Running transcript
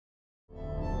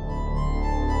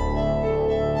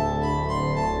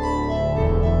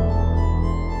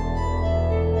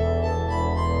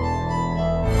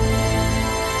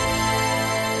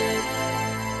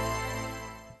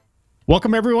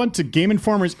Welcome, everyone, to Game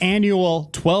Informer's annual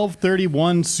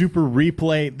 1231 Super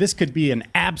Replay. This could be an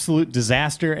absolute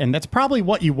disaster, and that's probably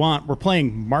what you want. We're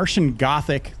playing Martian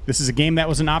Gothic. This is a game that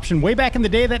was an option way back in the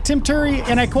day that Tim Turi,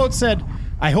 and I quote, said,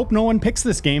 "I hope no one picks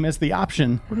this game as the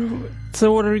option."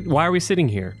 So why are we sitting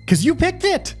here? Because you picked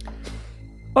it.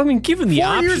 I mean, given the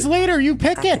 4 years later, you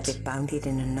pick it.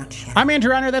 I'm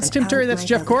Andrew Reiner. That's Tim Turi. That's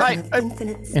Jeff Cork.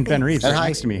 And Ben Reeves. Right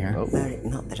next to me here.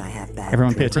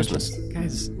 Everyone pay attention.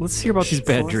 Guys, let's hear about these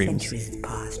bad dreams.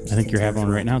 I think you're having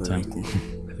one right now, Tim.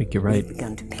 I think you're right. I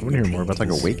want to hear more about like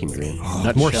a waking dream.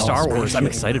 More Star Wars. I'm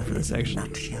excited for this,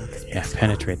 actually. Yeah,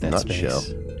 penetrate that space.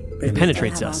 It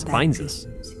penetrates us, finds us.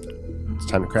 It's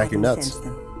time to crack your nuts.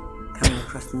 Coming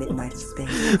across the midnight of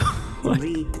space,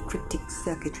 read the cryptic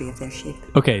circuitry of their ship.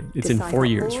 Okay, it's in 4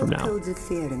 years from now.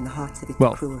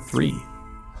 Well, 3.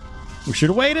 We should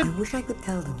have waited. I wish I could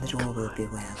tell them that all will be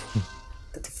well.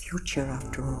 But the future,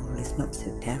 after all, is not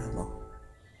so terrible.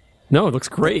 No, it looks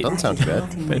great. Doesn't sound too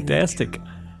bad. Fantastic.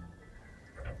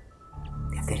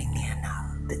 They're very near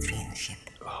now, the three in the ship.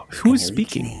 Who is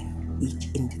speaking? Each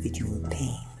individual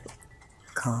pain.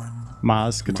 Khan,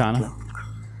 Maz, Katana.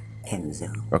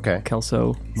 Kenzo. Okay.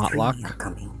 Kelso, Motlock. Three are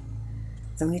coming.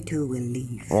 Only 2 will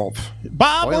leave. Well,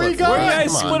 Bob, where are you going? You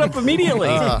guys split up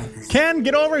immediately. Ken,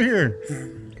 get over here.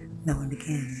 Now and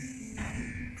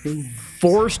again.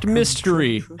 Forced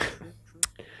mystery.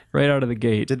 Right out of the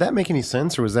gate. did that make any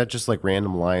sense, or was that just like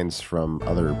random lines from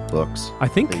other books? I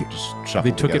think just they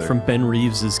shuffled took it together? from Ben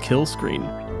Reeves' kill screen.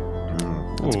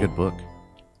 That's a good book.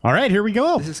 All right, here we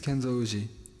go. This is Kenzo Uji.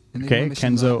 Okay,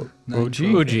 Kenzo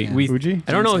Oji. Uji.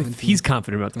 I don't know if he's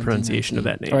confident about the pronunciation of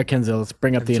that name. All right, Kenzo, let's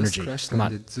bring up the energy. Come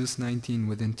on. Zeus 19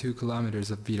 within 2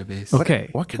 kilometers of Vita Base. Okay.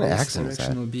 What kind of The accent is that?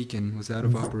 directional beacon was out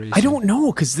of operation. I don't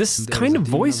know, because this There kind was of a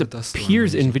demon voice of a dust storm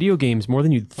appears in raging. video games more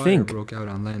than you'd Fire think. broke out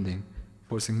on landing,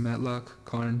 forcing Matlock,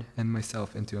 Karn, and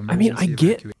myself into I emergency mean, I get...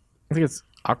 evacuation. I think it's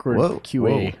awkward Whoa, QA.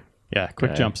 whoa. Yeah,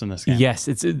 quick jumps in this game. Yes,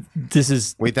 this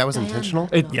is... Wait, that was intentional?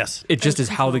 Yes. It just is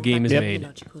how the game is made.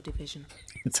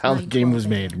 It's how the game was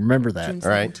made. Remember that.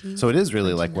 All right. So it is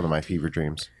really like one of my fever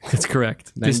dreams. That's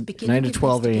correct. Just 9 to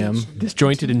 12 a.m.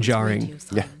 disjointed and jarring.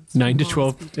 Yeah. 9 to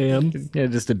 12 a.m. Yeah,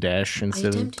 just a dash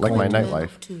instead of... Like my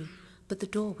nightlife. But the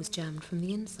door was jammed from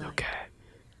the inside. Okay.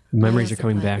 The memories are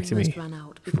coming back to me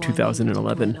from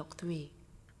 2011.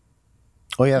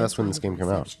 Oh yeah, that's when this game came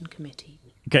out.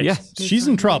 Okay, Yeah. she's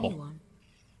in trouble,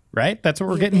 right? That's what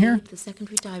we're getting here?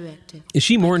 Is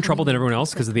she more in trouble than everyone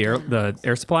else because of the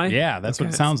air supply? Yeah, that's what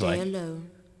it sounds Stay like. alone.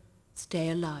 Stay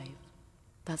alive.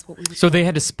 That's what we were So they told,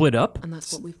 had to split up? and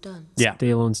that's what we've done. Yeah,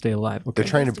 Stay alone, stay alive. Okay. They're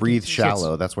trying to breathe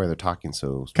shallow. That's why they're talking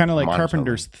so kind of like monotone.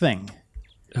 Carpenter's Thing.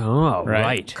 Oh, Right.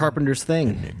 right. Carpenter's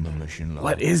thing.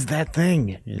 What is that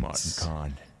thing? Martin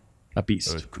Khan, A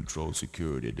beast. Earth Control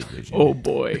Security Division. Oh,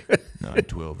 boy.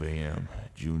 9:12 a.m.,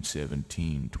 June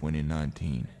 17,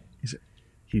 2019.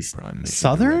 He's Prime Mission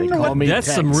Southern? Director. Call me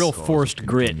That's some Tex. real forced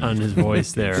grit on his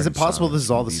voice there. Is it possible this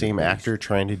is all the same actor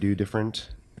trying to do different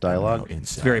dialogue? Now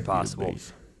inside very the possible.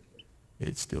 base.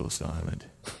 It's still silent.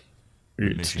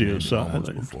 It's Mission still ended almost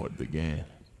silent. before it began.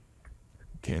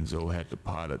 Kenzo had to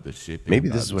pilot the ship. Maybe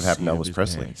by this is the what happened to seat of Elvis his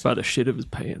Presley. pants. By the shit of his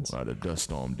pants. While the dust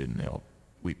storm didn't help,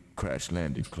 we crash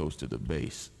landed close to the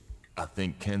base. I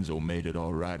think Kenzo made it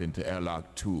all right into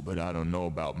airlock 2, but I don't know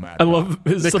about Matt. I love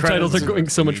his subtitles are going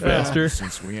so much faster.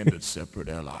 Since we entered separate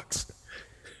airlocks.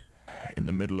 In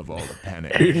the middle of all the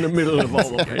panic. In the middle of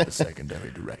all the the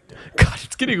secondary director. God,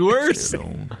 it's getting worse. Stay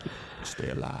alone. Stay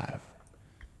alive.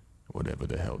 Whatever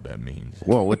the hell that means.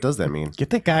 Whoa, what does that mean? Get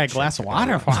that guy a glass of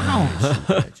water. Wow.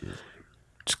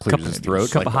 Just clears his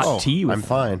throat. cup of hot oh, tea with I'm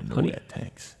fine. No honey. air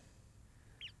tanks.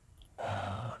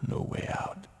 No way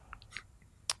out.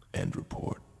 End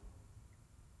report.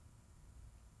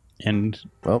 And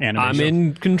Well, animation. I'm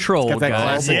in control, got that guys.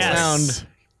 classic Yes. sound.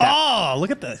 Oh,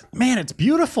 look at the man! It's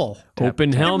beautiful. Open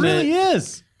It helmet. really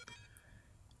is.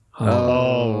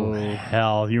 Oh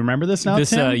hell! You remember this now,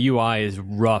 This Tim? UI is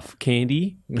rough.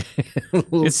 Candy.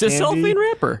 Little It's a candy. cellophane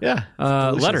wrapper. Yeah.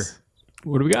 Letter. delicious.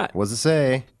 What do we got? What does it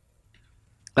say?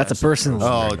 That's a personal.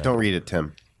 Oh, don't read it,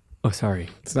 Tim. Oh, sorry.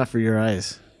 It's not for your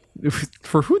eyes.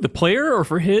 For who? The player or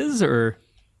for his or?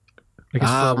 I guess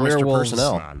Ah, for Mr. werewolves.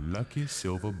 Personnel. My lucky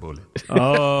silver bullet.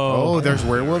 Oh, there's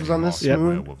werewolves on this Yep.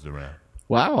 movie? Werewolves around.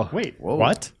 Wow. Wait,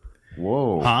 what?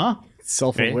 Whoa. Huh?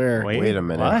 Self-aware. Wait a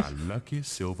minute. What? My lucky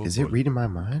silver Is it bullet. reading my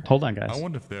mind? Hold on, I guys.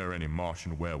 wonder if there are any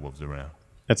Martian werewolves around.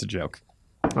 That's a joke.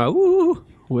 Oh,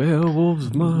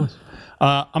 werewolves must.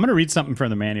 I'm going to read something from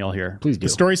the manual here. Please do. The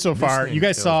story so far, This you thing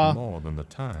guys tells saw more than the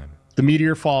time. the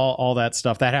meteor fall, all that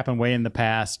stuff. That happened way in the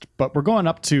past. But we're going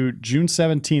up to June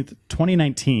 17th,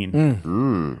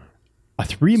 2019. A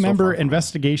 3-member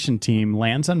investigation team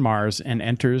lands on Mars and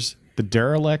enters the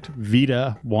derelict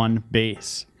Vita 1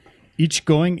 base, each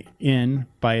going in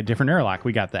by a different airlock.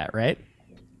 We got that, right?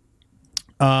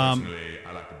 Personally,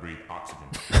 I like to breathe oxygen.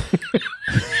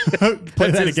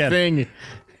 Play that His again. thing.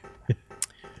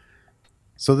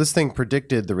 So this thing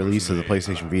predicted the release of the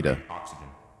PlayStation Vita. Oxygen.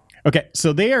 Okay,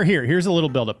 so they are here. Here's a little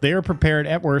buildup. They are prepared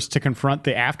at worst to confront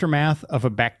the aftermath of a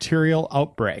bacterial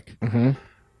outbreak.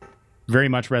 Very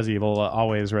much Resident Evil,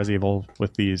 always Resident Evil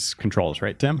with these controls,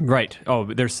 right, Tim? Right. Oh,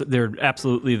 they're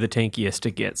absolutely the tankiest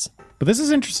it gets. But this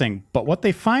is interesting. But what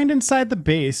they find inside the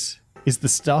base is the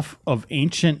stuff of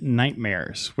ancient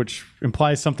nightmares, which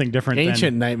implies something different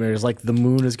Ancient nightmares, like the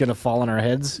moon is going to fall on our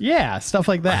heads. Yeah, stuff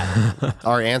like that.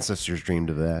 Our ancestors dreamed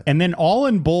of that. And then all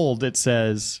in bold, it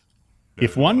says,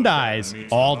 if one dies,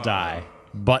 all die.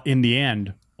 But in the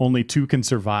end, only 2 can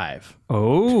survive.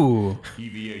 Oh.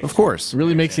 Of course. It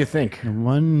really makes you think. And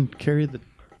one carry the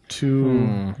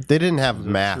 2. They didn't have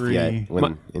math 3. yet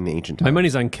when, in the ancient times. My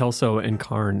money's on Kelso and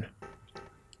Karn.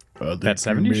 That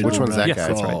 70s show? Which one's that Yes, guy?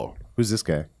 that's right. Who's this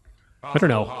guy? I don't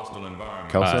know. Hostile environment.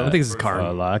 Kelso? I think this is Karn. I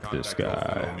like this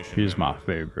guy. He's my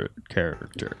favorite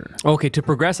character. Okay, to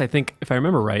progress, I think, if I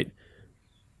remember right,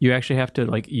 you actually have to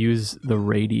like use the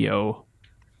radio.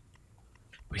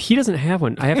 But he doesn't have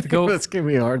one. I have to go That's going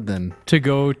to be hard then.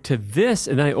 to this,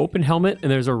 and then I open helmet,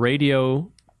 and there's a radio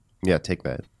Yeah, take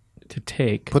that. to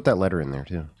take. Put that letter in there,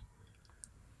 too.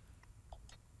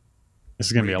 This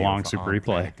is going to be a long For super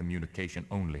on-planet replay. Communication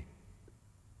only.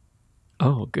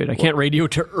 Oh, good. I can't radio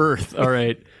to Earth. All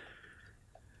right.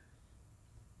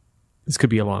 This could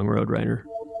be a long road, Reiner.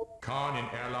 Con in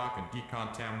airlock and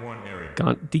decontam 1 area.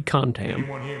 Decontam.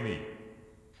 Anyone hear me?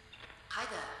 Hi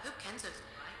there. Hope Kenzo's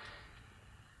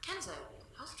alright. Kenzo,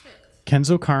 how's tricks?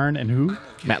 Kenzo Karn and who?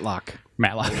 Matlock.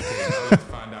 Matlock. Let's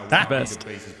find out why Best. the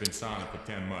base has been silent for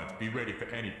 10 months. Be ready for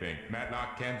anything.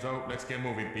 Matlock, Kenzo, let's get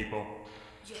moving, people.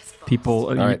 Yes, boss.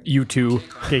 People, right. you two.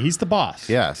 Okay, he's the boss.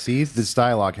 Yeah, see? This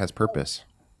dialogue has purpose.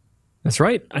 That's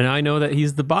right. And I know that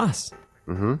he's the boss.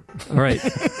 Mm-hmm. All right.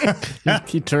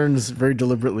 He turns very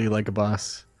deliberately like a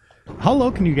boss. How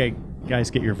low can you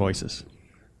guys get your voices?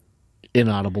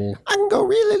 Inaudible. I can go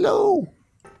really low.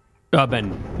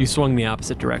 Ben, you swung the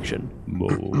opposite direction.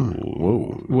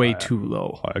 Whoa. Way too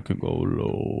low. I can go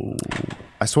low.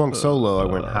 I swung so low, I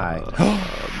went high.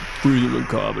 Breathing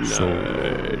carbonite.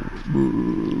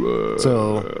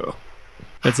 So,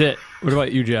 That's it. What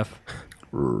about you, Jeff?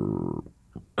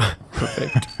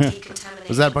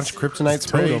 was that a bunch of kryptonite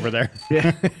spray Toad over there.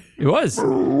 It was.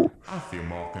 I feel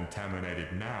more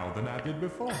contaminated now than I did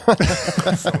before.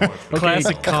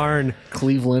 Classic Karn.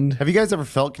 Cleveland. Have you guys ever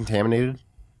felt contaminated?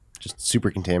 Just super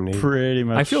contaminated? Pretty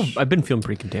much. I've been feeling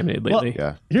pretty contaminated lately.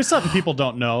 Yeah. Here's something people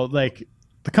don't know. Like,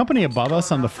 the company above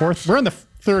us on the 4th, we're on the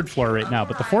 3rd floor right now,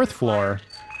 but the 4th floor,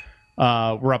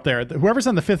 we're up there. Whoever's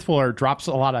on the 5th floor drops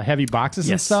a lot of heavy boxes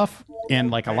and Yes. stuff, and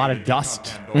like a lot of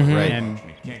dust, and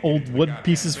old wood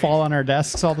pieces fall on our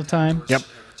desks all the time. Yep.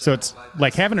 So it's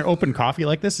like having an open coffee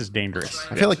like this is dangerous.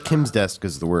 I feel like Kim's desk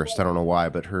is the worst. I don't know why,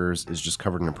 but hers is just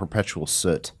covered in a perpetual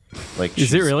soot. Like,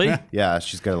 Is it she's- really? Yeah,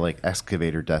 she's got to like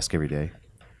excavate her desk every day.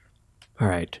 All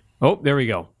right. Oh, there we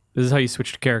go. This is how you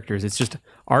switch to characters. It's just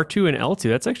R2 and L2.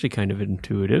 That's actually kind of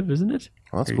intuitive, isn't it?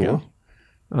 Well, that's There you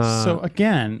cool. So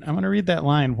again, I'm going to read that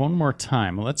line one more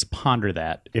time. Let's ponder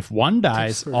that. If one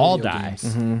dies, for all video die.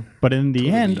 games. But in the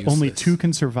Totally end, only useless. 2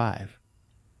 can survive.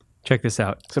 Check this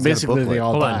out. So got a basically, booklet. they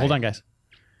all Hold die. on, guys.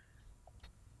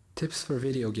 Tips for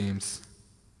video games.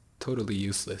 Totally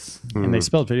useless. And they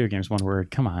spelled video games one word.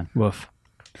 Come on. Woof.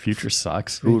 Future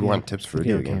sucks. Who would want tips for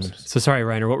video games? So sorry,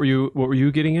 Reiner. What were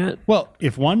you getting at? Well,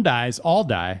 if one dies, all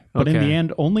die. But in Okay. the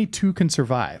end, only 2 can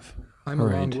survive. I'm a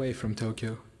long Alright. way from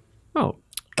Tokyo. Oh,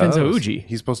 Kenzo Oh, Uji.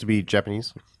 He's supposed to be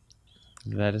Japanese.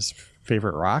 That is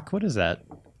favorite rock? What is that?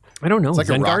 I don't know. It's like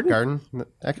Zen a rock Garden? garden.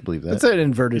 I could believe that. It's an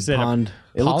inverted Is it pond.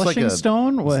 It looks like Polishing a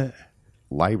stone? What?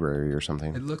 library or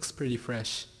something. It looks pretty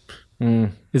fresh.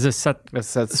 Is it That's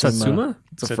Satsuma. Satsuma?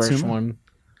 It's a fresh Satsuma? one.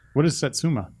 What is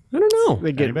Satsuma? I don't know.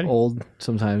 They get Anybody? old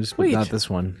sometimes, but Wait. not this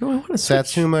one. No, I want to switch.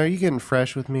 Satsuma, are you getting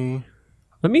fresh with me?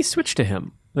 Let me switch to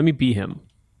him. Let me be him.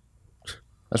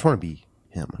 I just want to be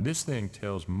him. This thing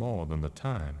tells more than the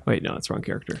time. Wait, no, that's the wrong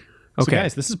character. So Okay.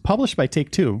 guys, this is published by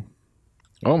Take-Two,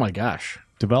 Oh my gosh.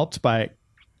 developed by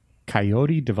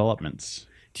Coyote Developments.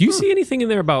 Do you see anything in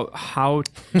there about how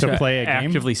to play a game?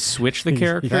 actively switch the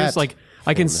characters? That Like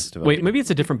I can this wait. Maybe it's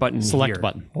a different button. Select here.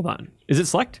 button. Hold on. Is it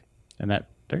select? And that,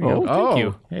 there you Oh, go. thank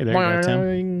you. Hey, there you go,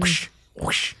 Tim.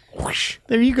 Whoosh, whoosh.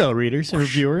 There you go, readers or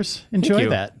viewers. Enjoy you.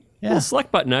 that. Yeah. Well,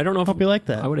 select button. I don't know if Hope you like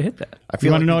that. I would have hit that. I You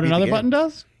feel want to like know we what beat another the button game.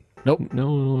 does? Nope.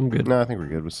 No, I'm good. No, I think we're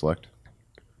good with select.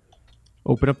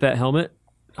 Open up that helmet.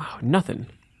 Oh, nothing.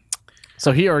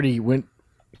 So he already went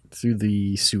through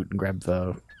the suit and grabbed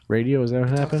the radio. Is that what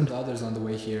Talk to happened? the others on the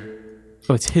way here.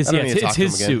 Oh, it's his. I don't Yeah, need to it's talk to him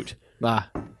his again. suit. Ah,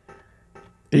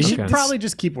 You should Okay. probably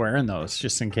just keep wearing those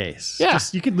just in case. Yeah.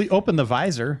 You could open the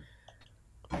visor.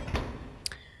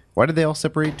 Why did they all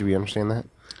separate? Do we understand that?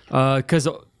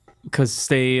 Because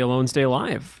stay alone, stay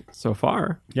alive. So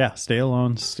far, Yeah, stay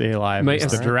alone, stay alive. Might-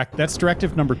 is the that's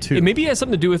directive number 2. it maybe has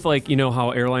something to do with like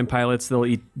how airline pilots they'll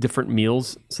eat different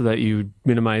meals so that you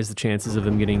minimize the chances of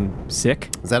them getting sick.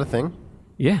 Is that a thing?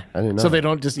 Yeah, I didn't know. so they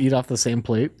don't just eat off the same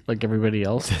plate like everybody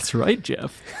else. that's right,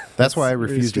 Jeff. That's why I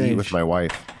very refuse to eat with strange. my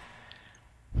wife.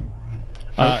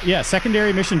 Yeah,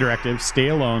 secondary mission directive: stay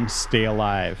alone, stay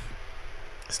alive.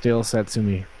 Still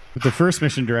Satsumi. But the first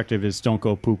mission directive is don't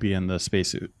go poopy in the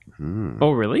spacesuit.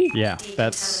 Oh, really? Yeah,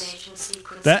 that's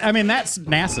that. I mean, that's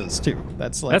NASA's too.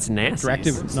 That's like That's NASA's.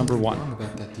 directive number Wrong 1.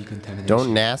 about that decontamination. Don't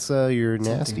NASA your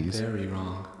Something nasties. very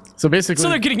wrong. So basically, So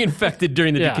they're getting infected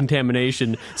during the Yeah.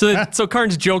 decontamination. So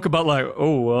Karn's joke about like,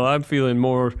 oh well, I'm feeling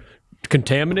more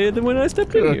contaminated than when I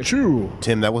stepped in here. true.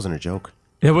 Tim, that wasn't a joke.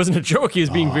 It wasn't a joke. He was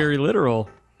being very literal.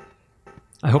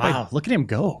 I hope Wow, look at him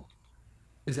go.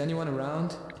 Is anyone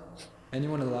around?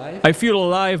 Anyone alive? I feel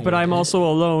alive, but I'm also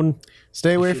alone.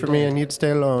 Stay away from me. I need to stay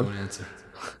Don't alone. answer.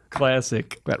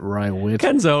 Classic. That wry wit.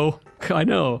 Kenzo. I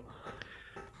know.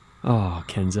 Oh,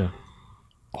 Kenzo.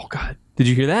 Oh, God. Did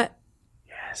you hear that?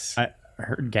 I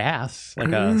heard gas,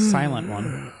 like a silent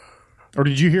one. Or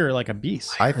did you hear like a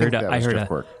beast? I think heard that a- I was heard Jeff a-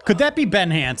 Quirk. Could that be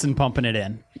Ben Hansen pumping it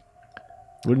in?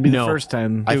 Wouldn't be No. the first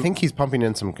time I think he's pumping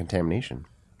in some contamination.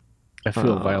 I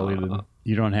feel violated.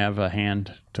 You don't have a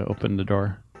hand to open the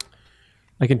door.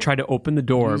 I can try to open the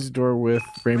door. Use door with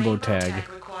rainbow tag.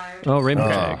 required. Oh, rainbow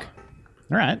tag.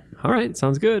 All right. All right.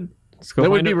 Sounds good. Let's go That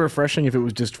would find be it refreshing if it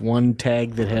was just one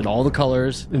tag that had all the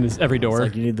colors. in every It's door.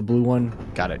 like you need the blue one.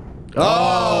 Got it.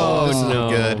 Oh, this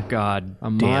no. isn't good. God A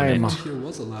damn mime. it. If he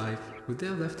was alive, would they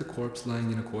have left the corpse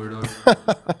lying in a corridor?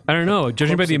 I don't know.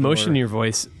 Judging by Close the the emotion door. in your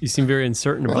voice, you seem very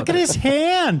uncertain about Look at that. his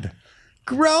hand.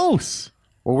 Gross.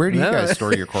 Well, where do you guys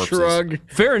store your corpses? Shrug.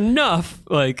 Fair enough.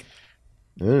 Like,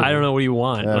 I don't know. What do you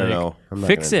want? I don't Like, know. I'm not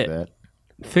fix gonna it. do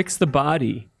that. Fix the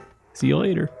body. See you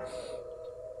later.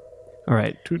 All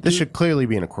right. This should clearly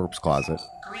be in a corpse closet.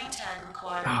 Green tag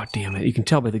required. Oh, damn it. You can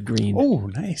tell by the green. Oh,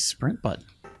 nice sprint button.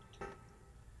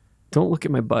 Don't look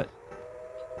at my butt.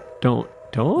 Don't.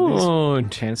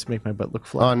 Chance to make my butt look Oh,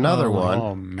 flat. another one.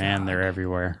 Oh man, they're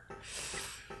everywhere.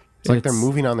 It's like they're It's-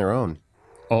 moving on their own.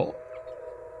 Oh,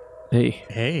 Hey,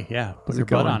 hey, yeah. Put How's your it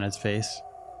butt going? on his face.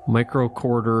 micro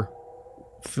quarter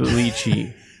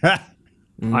Felici.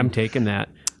 I'm taking that.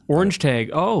 Orange tag.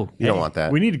 Oh, You don't want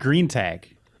that. We need a green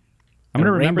tag. I'm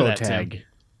gonna remember Rainbow that tag. Tim.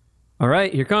 all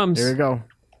right. Here comes. There we go.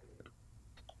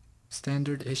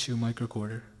 Standard issue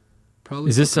microcorder. Probably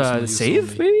Is for this personal use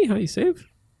save? only. Maybe how you save?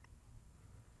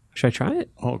 Should I try it?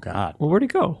 Oh God. Well, where'd it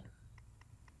go?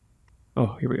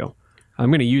 Oh, here we go.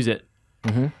 I'm gonna use it.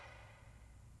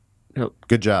 Oh,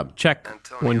 Good job. check.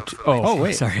 Antonio 1, 2. Oh, Oh,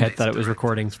 wait. Sorry, I thought it was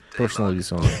recording. Personal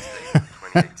use only.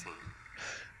 2018.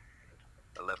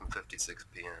 11:56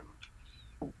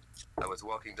 p.m. I was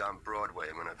walking down Broadway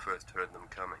when I first heard them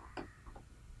coming.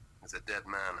 There's a dead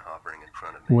man hovering in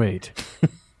front of me. Wait,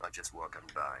 I just walk on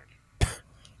by.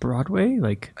 Broadway,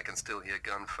 like I can still hear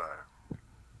gunfire.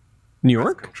 New Earth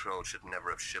York? Control should never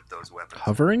have shipped those weapons.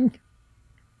 Hovering? If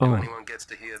Oh, anyone gets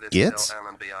to hear this, Gets? tell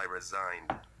Allenby I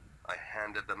resigned. I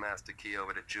handed the master key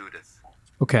over to Judith.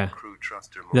 okay. Crew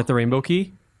trust her more. Is that the rainbow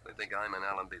key? They think I'm in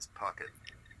Allenby's pocket.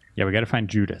 Yeah, we got to find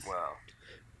Judith. Well,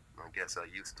 I guess I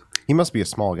used to be. He must be a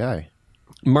small guy.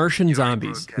 Martian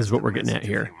zombies is what we're getting at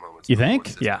here. You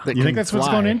think? Yeah. You think that's what's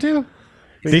going into?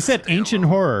 They said ancient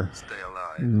horror. Stay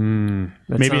alive.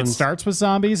 That Maybe it sounds starts with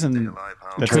zombies, and Alive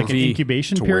how that's long? like an be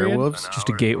incubation To period. werewolves? just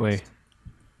a gateway.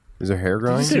 Is there hair Did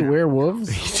growing? you say werewolves?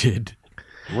 He did.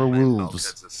 Werewolves.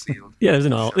 Bulkheads are sealed. Yeah, there's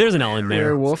an L in there.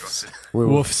 Werewolves?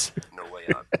 Wolves. No way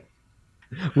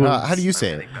out. How do you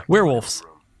say it? Werewolves.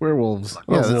 Werewolves.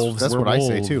 Yeah, Werewolves, that's what I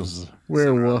say too. werewolves. Sooner or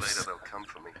later Werewolves. they'll come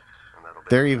for me, and that'll be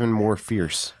They're even more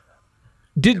fierce.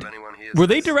 Did If anyone hears were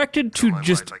they this, directed tell to my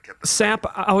just wife I kept the sap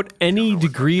out any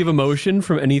degree of emotion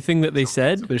from anything that they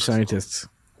said? They're scientists.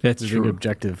 That's They're being true.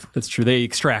 objective. That's true. They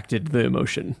extracted the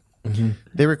emotion.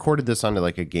 They recorded this onto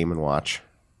like a Game and Watch.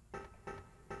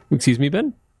 Excuse me,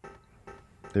 Ben?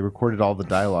 They recorded all the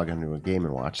dialogue onto a Game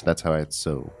and Watch. That's how it's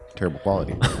so terrible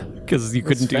quality. Because you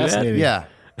couldn't do that. fascinating. Yeah,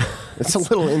 it's a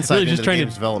little insight Really into just the trying to-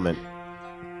 game's development.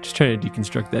 Just trying to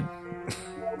deconstruct that.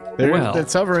 They're, Well.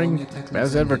 that's Call me hovering a technical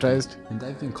as syndicate, advertised. And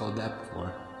I've been called that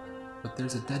before. but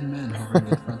there's a dead man hovering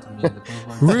in front of me in the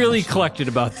boulevard. Really collected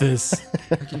about this.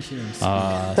 I can hear him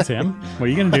speak. Tim, what are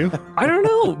you gonna do? I don't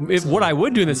know. What I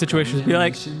would do in this situation is be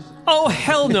like, oh,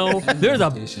 hell no. There's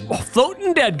a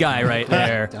floating dead guy right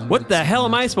there. What the hell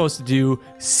am I supposed to do?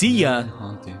 See ya,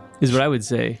 Haunting. is what I would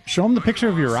say. Show him the picture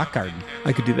of your rock garden.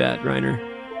 I could do that, Reiner.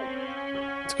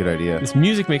 It's a good idea. This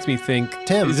music makes me think,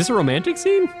 Tim. is this a romantic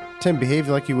scene? Tim, behave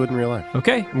like you would in real life.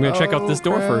 Okay, I'm going to check out this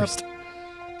door crap. first.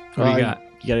 What do you got?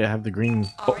 You gotta have the green.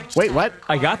 Oh, wait, what?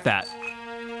 I got that.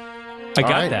 I got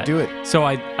right, that. do it. So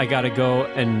I got to go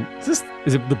and... Is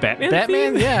it the Batman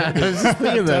Batman? theme? Yeah. I was just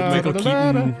thinking that. Michael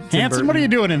Keaton. Tim Hanson, what are you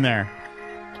doing in there?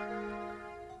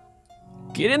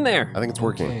 Get in there. I think it's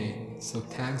working. Okay, so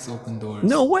tags open doors.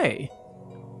 No way.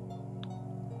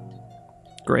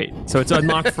 Great. So it's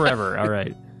unlocked forever. All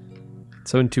right.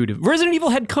 So intuitive. Resident Evil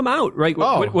had come out, right?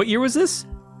 What year was this?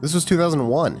 This was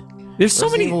 2001. There's so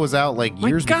Resident many. Evil was out like My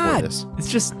years God. before this.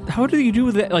 It's just, how do you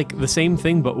do that? Like the same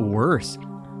thing, but worse.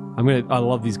 I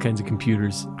love these kinds of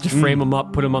computers. Just frame them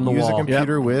up, put them on the Use a wall.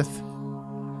 computer with.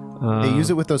 They use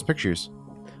it with those pictures.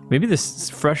 Maybe this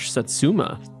fresh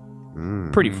Satsuma.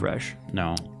 Pretty fresh.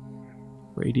 No.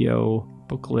 Radio,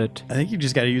 booklet. I think you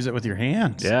just got to use it with your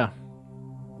hands. Yeah.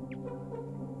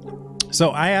 So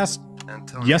I asked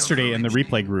Antonio yesterday in the Felici.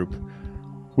 replay group.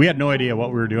 We had no idea what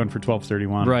we were doing for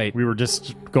 1231. Right. We were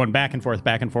just going back and forth,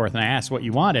 and I asked what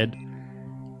you wanted.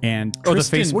 And Oh, the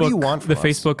Tristan, Facebook. what do you want The from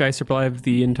us? Facebook I survived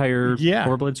the entire Yeah.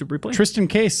 Overblade Super Replay. Tristan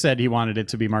Case said he wanted it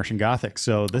to be Martian Gothic,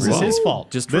 so this is his fault.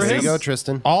 Just this for There him. you is go,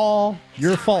 Tristan. all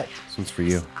your fault. This one's for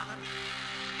you.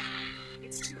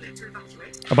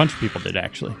 A bunch of people did,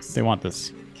 actually. They want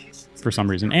this for some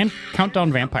reason. And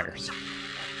Countdown Vampires.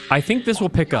 I think this will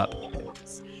pick up.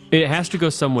 It has to go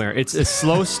somewhere. It's a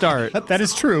slow start. That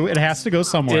is true. It has to go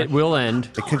somewhere. It will end.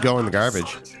 It could go in the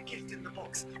garbage.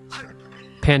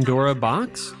 Pandora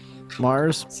box?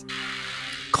 Mars.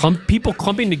 People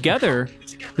clumping together.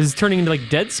 This is turning into like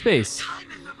Dead Space.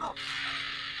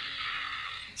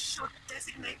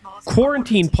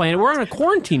 Quarantine planet. We're on a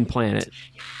quarantine planet.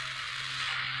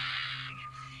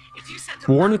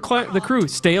 Warn the crew.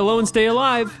 Stay alone, stay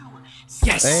alive.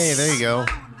 Yes. Hey, there you go.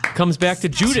 Comes back to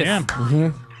Judith.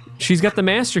 Tim. She's got the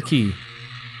master key.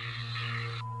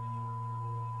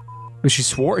 But she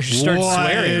started swearing.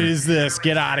 What is this?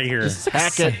 Get out of here.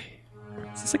 Hack it.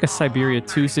 It's like a Siberia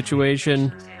 2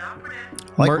 situation.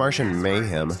 Like Martian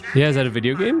Mayhem. Yeah, is that a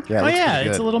video game? Yeah, it Oh, looks yeah. pretty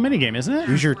It's a good. little minigame, isn't it?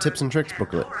 Use your tips and tricks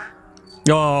booklet.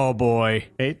 Oh, boy.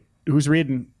 Hey, who's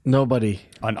reading Nobody.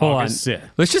 on Hold on. August 6th?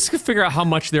 Let's just figure out how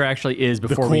much there actually is The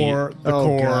before core, the Oh,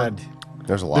 core, God.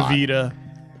 There's a the lot. Vita,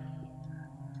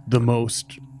 the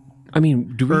most I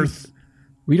mean, Earth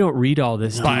we don't read all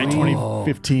this. do by we?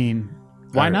 2015.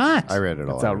 Why not? I read it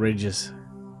all. It's outrageous.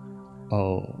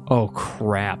 Oh,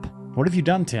 crap. What have you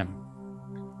done, Tim?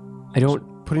 I don't.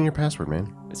 Put in your password,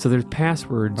 man. So there's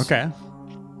passwords. Okay.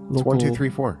 It's Local, 1, 2, 3,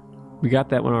 4. We got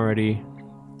that one already.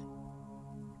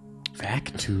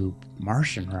 Back to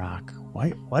Martian rock.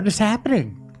 What is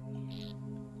happening?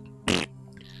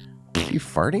 Are you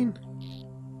farting?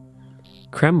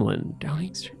 Kremlin,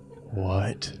 Downing Street.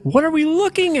 What? What are we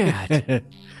looking at?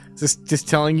 Just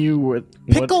telling you what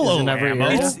Piccolo is in every ammo.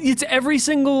 area? it's every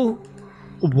single.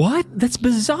 What? That's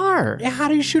bizarre. Yeah, how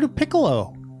do you shoot a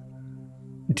piccolo?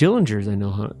 Dillinger's, I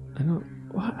know how. I don't.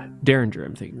 What? Derringer,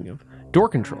 I'm thinking of. Door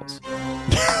controls.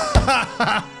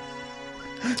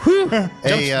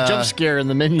 Hey, Jump scare in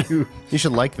the menu. you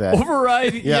should like that.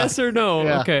 Override, yes or no?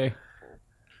 Yeah. Okay.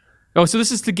 Oh, so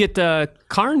this is to get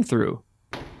Karn through.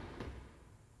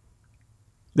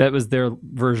 That was their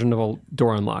version of a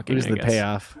door unlocking. Here's I the guess.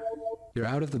 payoff. You're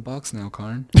out of the box now,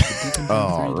 Karn. The Beacon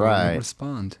All 3 door right. won't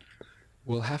respond.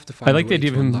 We'll have to find I like a the way idea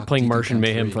of to him unlock playing Beacon Martian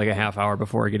Mayhem 3. for like a half hour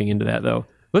before getting into that, though.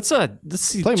 Let's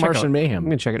see. Play check Martian out- Mayhem. I'm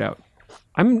gonna check it out.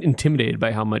 I'm intimidated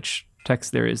by how much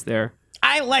text there is there.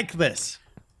 I like this.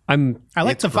 I I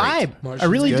like It's the great. vibe. I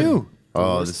Martian's really good. do. The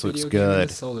Oh, worst this looks video game in the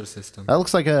good. solar system. That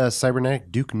looks like a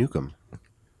cybernetic Duke Nukem.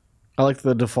 I like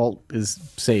the default is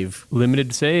save.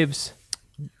 limited saves.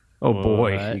 Oh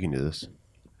boy, You can do this. it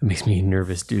makes me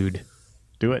nervous, dude.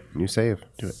 Do it. New save.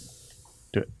 Do it.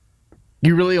 Do it.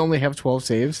 You really only have 12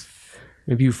 saves?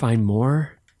 Maybe you find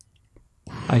more.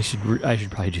 I should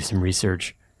probably do some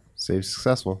research. Save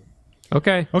successful.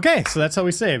 Okay, Okay, so that's how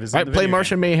we save. Is All right, play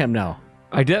Martian Mayhem now.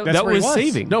 I did. That's That where he was was.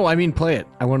 saving. No, I mean play it.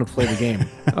 I want to play the game.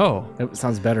 Oh. That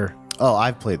sounds better. Oh,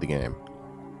 I've played the game.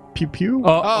 Pew pew.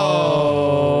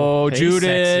 Oh, Hey, Judith.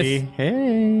 sexy.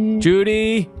 Hey.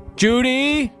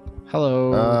 Judy.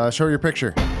 Hello. Show your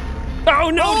picture.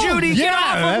 Oh no, Judy, get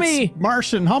off of that's me.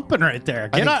 Martian humping right there.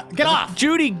 Get off.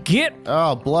 Judy, get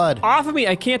Oh, blood. off of me.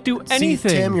 I can't do anything.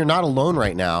 See, Tim, you're not alone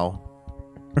right now.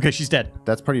 Okay, she's dead.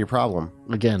 That's part of your problem.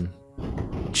 Again.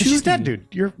 She's dead, dude.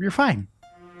 You're fine.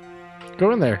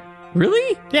 Go in there.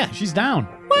 Really? Yeah, she's down.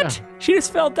 What? She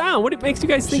just fell down. What makes you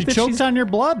guys think She that choked she's on your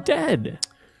blood. dead?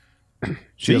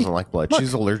 She doesn't like blood.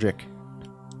 She's allergic.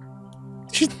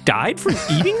 She died from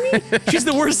eating me? She's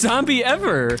the worst zombie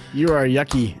ever. You are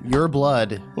yucky. Your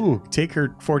blood Ooh, take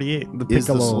her 48. is the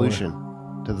Piccolo. solution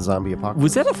to the zombie apocalypse.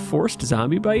 Was that a forced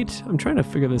zombie bite? I'm trying to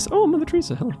figure this. Oh, Mother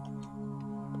Teresa. Hello.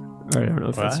 All right, I don't know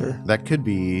if that's her. That could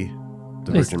be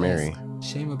the Nice. Virgin Mary.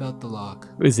 Shame about the lock.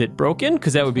 Is it broken?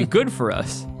 Because that would be good for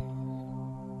us.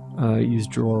 Use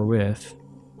drawer with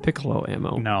Piccolo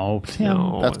ammo. No, Tim.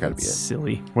 No, That's gotta be it.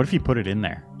 silly. What if you put it in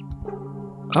there?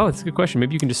 Oh, that's a good question.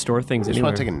 Maybe you can just store things Just anywhere.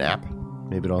 want to take a nap.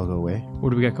 Maybe it'll all go away.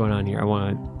 What do we got going on here? I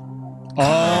want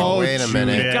Oh, wait a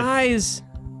minute. Judith. guys.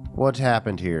 What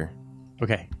happened here?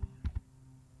 Okay.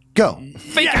 Go.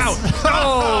 Fake out.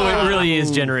 Oh, it really is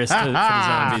generous for the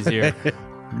zombies here.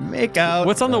 Make out.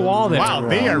 What's on the wall there? Wow,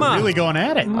 they are Come on. really going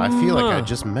at it. I feel like I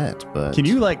just met, but Can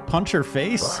you, like, punch her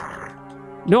face?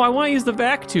 No, I want to use the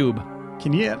vac tube.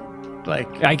 Can you, like,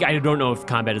 I don't know if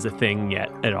combat is a thing yet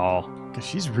at all. because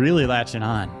she's really latching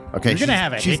on. okay, You're going to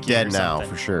have a she's hickey dead or now something.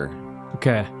 for sure.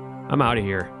 Okay, I'm out of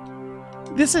here.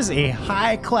 This is a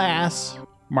high-class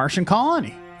Martian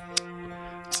colony.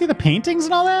 See the paintings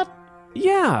and all that?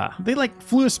 Yeah, They, like,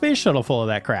 flew a space shuttle full of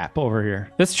that crap over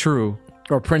here. that's true.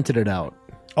 Or printed it out.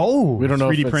 Oh, We don't know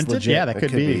if 3D it's printed? legit. Yeah, that It could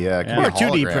could be. be, yeah, it could Or be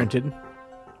 2D hologram. printed.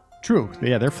 True.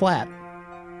 Yeah, they're flat.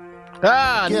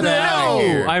 Ah, Get no! out of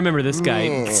here. I remember this guy.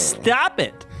 Yeah. Stop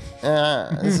it.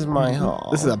 This is my hall.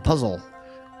 This is a puzzle.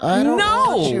 I don't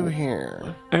No! want you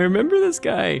here. I remember this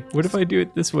guy. What if I do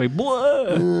it this way?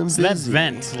 Blah. So that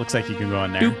vent looks like you can go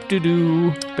in there. Doop doo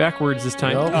doo. Backwards this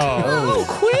time. Nope. Oh,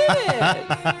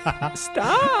 quit!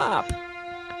 Stop.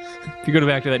 If you go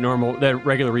back to that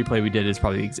regular replay we did, it's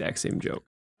probably the exact same joke.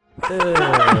 All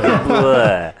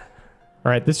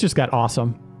right, this just got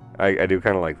awesome. I do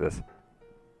kind of like this.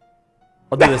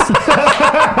 I'll do this.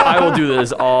 I will do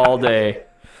this all day.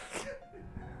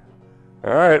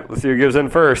 All right, let's see who gives in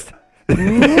first. No.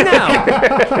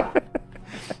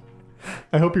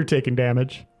 I hope you're taking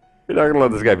damage. You're not gonna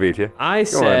let this guy beat you. I on.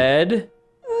 said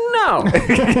no.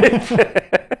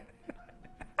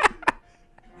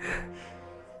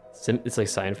 It's like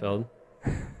Seinfeld.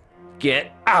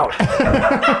 Get out.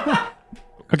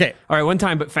 Okay. All right, one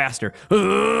time, but faster.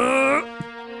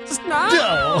 Just no.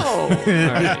 All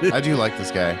right. I do like this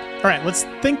guy. All right, let's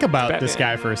think about this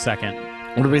Batman. guy for a second.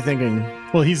 What are we thinking?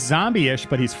 Well, he's zombie-ish,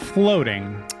 but he's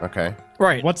floating. Okay.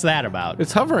 Right. What's that about?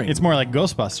 It's hovering. It's more like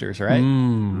Ghostbusters, right?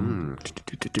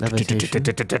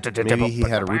 Maybe he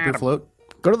had a Reaper float.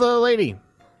 Go to the lady.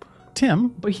 Tim,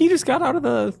 But he just got out of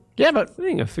the Yeah, but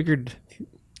thing. I figured,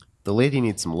 The lady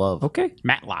needs some love. okay,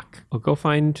 Matlock. I'll go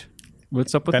find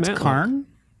what's up with That's Matlock. Karn?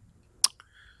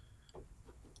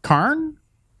 Karn?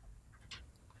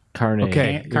 Carne.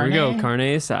 Okay, here we go. Carne? Carne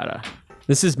asada.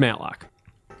 This is Matlock.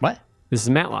 What? This is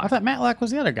I Matlock. thought Matlock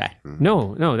was the other guy.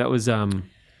 No, that was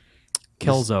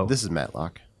Kelzo This is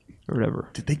Matlock. or whatever.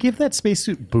 Did they give that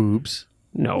spacesuit boobs?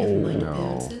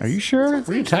 No. Are you sure? What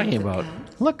are you talking about?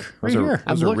 Look, right Those here.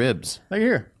 are, those are ribs. Right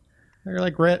here. They're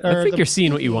like red. I think you're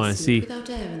seeing what you want to see. Without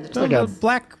air in the like a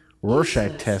black.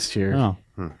 Rorschach test here. Oh.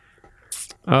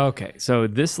 Okay, so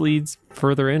this leads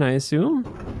further in, I assume.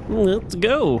 Let's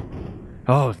go.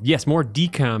 Oh, yes, more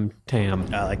decom tam.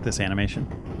 I like this animation.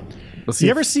 Let's Do see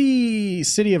you if- ever see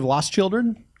City of Lost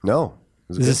Children? No.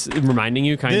 Is it Is this reminding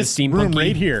you kind This of steampunky? room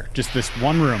right here. Just this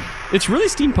one room. It's really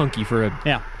steampunky for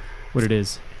Yeah. what it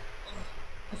is.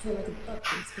 I feel like a buck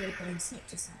being sprayed by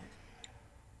insecticide.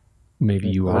 Maybe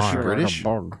you Oh, she are. British? A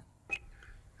bug. It's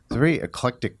a very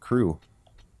eclectic crew.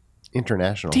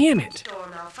 International. Damn it. Door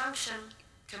malfunction.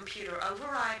 Computer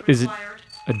override Is it required.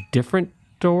 a different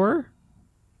door?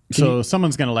 So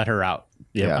someone's going to let her out.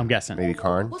 Yeah, I'm guessing. Maybe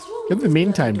Karn. What's wrong In with the this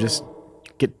meantime, door? just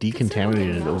get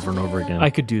decontaminated over and over again. I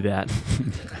could do that.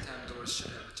 Time doors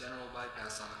should have a general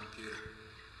bypass on the computer.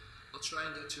 We'll try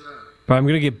and get you out. But I'm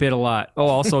going to get bit a lot. Oh,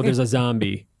 also, there's a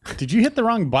zombie. Did you hit the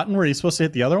wrong button where you're supposed to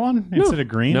hit the other one instead of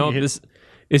green? No, You hit-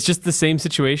 it's just the same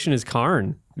situation as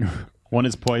Karn. one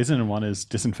is poison and one is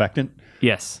disinfectant.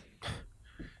 Yes.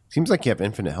 Seems like you have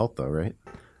infinite health, though, right?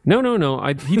 No.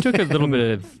 He took a little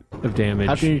bit of damage.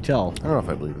 How can you tell? I don't know if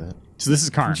I believe that. So this is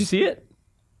Karn. Did you see it?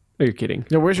 Oh, you're kidding.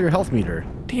 No, where's your health meter?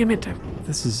 Damn it.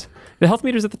 This is... The health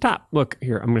meter's at the top. Look,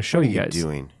 here, I'm going to show What are you you guys.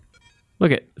 doing?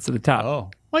 Look it's at the top.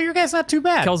 Oh. Well, your guy's not too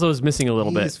bad. Kelzo's missing a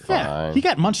little He's bit. fine. Yeah, he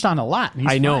got munched on a lot. and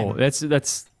he's I know. fine.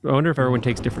 That's. I wonder if everyone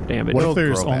takes different damage. What He'll if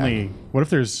there's grow back. What if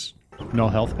there's no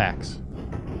health packs?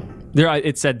 There,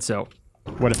 it said so.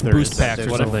 What if there's Boost packs or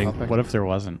There's something. no health pack. What if there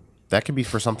wasn't? That could be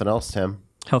for something else, Tim.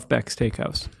 Healthback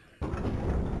Steakhouse.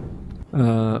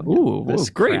 Ooh, This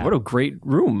great. crap. What a great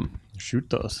room. Shoot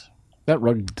those. That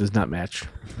rug does not match.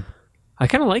 I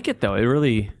kind of like it, though. It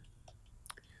really...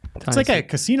 It's like a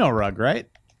casino rug, right?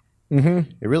 It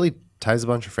really ties a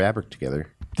bunch of fabric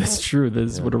together. That's true.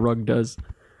 That's what a rug does.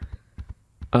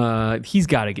 He's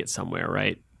got to get somewhere,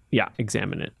 right? Yeah,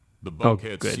 examine it. The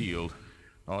bulkhead good. sealed.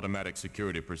 Automatic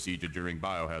security procedure during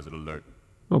biohazard alert.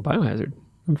 Oh, biohazard.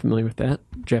 I'm familiar with that.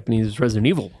 Japanese Resident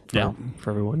Evil. For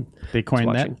everyone. They coined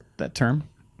watching. that term.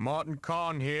 Martin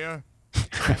Kahn here.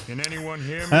 Can anyone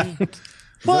hear me?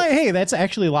 Well, hey, that's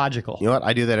actually logical. You know what?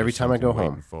 I do that every time I go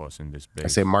Waiting home. for us in this base. I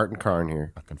say Martin Karn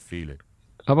here. I can feel it.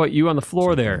 How about you on the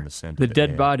floor Something in there? the scent The of the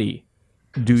dead air. body.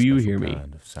 Do you Special hear me?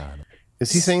 kind of silence.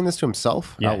 Is he saying this to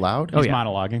himself out loud? He's yeah.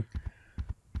 monologuing.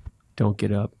 Don't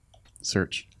get up.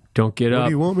 Search. Don't get What up. do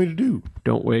you want me to do?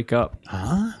 Don't wake up.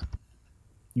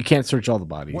 You can't search all the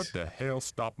bodies. What the hell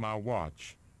stopped my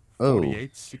watch? Oh.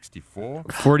 4864?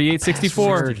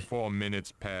 4864. 4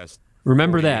 minutes past.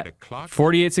 Remember 48 that. o'clock?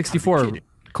 4864.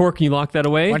 Cork, can you lock that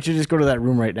away? Why don't you just go to that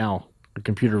room right now? The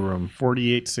computer room.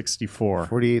 4864.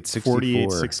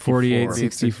 4864.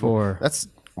 4864. That's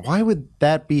why would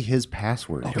that be his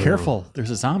password? Oh, careful. There's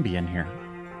a zombie in here.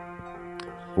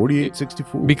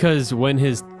 4864. Because when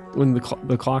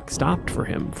the clock stopped for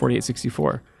him,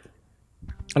 4864.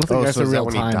 I don't think Oh, that's so a is that real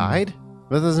when time. he died?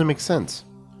 That doesn't make sense.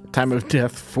 Time of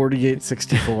death,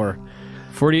 4864.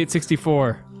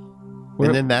 4864.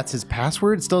 And then that's his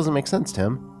password? Still doesn't make sense,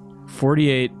 Tim.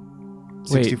 48.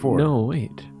 64. Wait, no,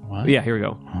 wait. What? Yeah, here we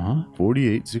go.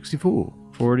 4864.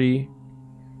 40.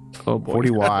 Oh boy.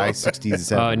 40Y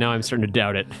 67. Now I'm starting to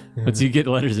doubt it. Once you get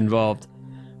letters involved.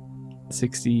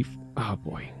 60. Oh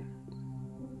boy.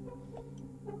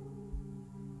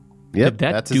 Yep, Did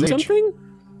that that's do his age. something?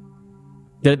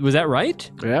 Was that right?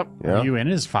 Yep. Yeah. Are you in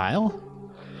his file?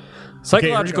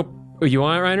 Psychological. Oh, you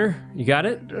want it, Reiner? You got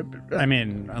it? I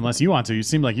mean, unless you want to. You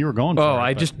seem like you were going for it. Oh,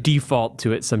 I but just default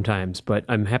to it sometimes, but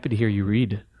I'm happy to hear you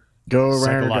read. Go, Reiner, go.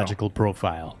 Psychological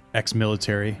profile.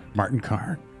 Ex-military Martin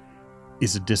Karn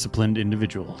is a disciplined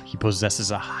individual. He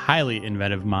possesses a highly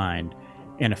inventive mind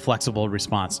and a flexible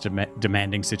response to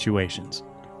demanding situations.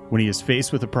 When he is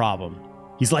faced with a problem,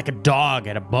 he's like a dog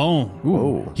at a bone.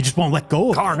 Ooh. He just won't let go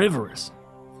of it. Carnivorous.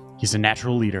 He's a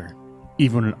natural leader,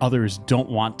 even when others don't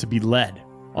want to be led.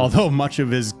 Although much of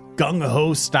his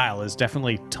gung-ho style is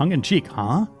definitely tongue-in-cheek,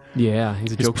 huh? Yeah,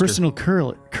 he's a His jokester. personal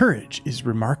courage is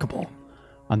remarkable.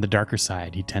 On the darker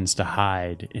side, he tends to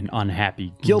hide an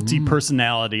unhappy, guilty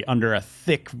personality under a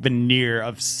thick veneer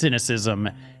of cynicism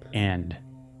and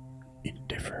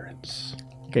indifference.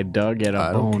 Like a dog at a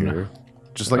I don't bone. care.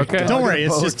 Just like Okay. a dog Don't worry, in a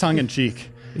it's boat. just tongue-in-cheek.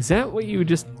 Is that what you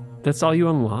just... That's all you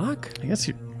unlock? I guess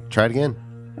you... Try it again.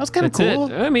 That was kind of That's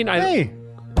cool. it. I mean, Hey,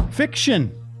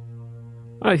 fiction,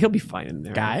 he'll be fine in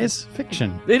there. guys.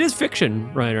 Fiction. It is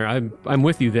fiction, Reiner. I'm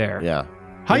with you there. Yeah.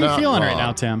 How You're you not feeling right wrong.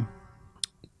 now, Tim?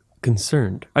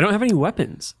 Concerned. I don't have any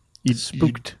weapons. You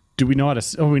spooked. Do we know how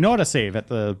to... Oh, we know how to save at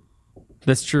the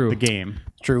That's true. game.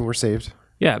 True, we're saved.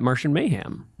 Yeah, Martian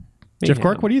Mayhem. Jeff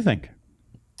Cork, what do you think?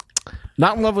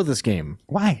 Not in love with this game.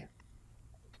 Why?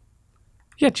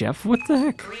 Yeah, Jeff, what the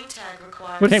heck? Green tag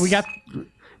required. Okay, we got...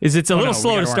 It's a little no, we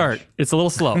slow got to start. orange. It's a little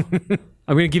slow. I'm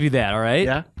going to give you that, all right?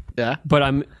 Yeah. Yeah. But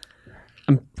I'm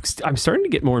starting to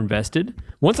get more invested.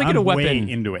 Once I get a I'm way weapon,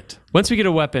 into it. once we get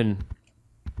a weapon,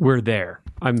 we're there.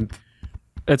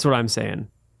 That's what I'm saying.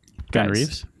 Ben Guys.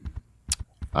 Reeves?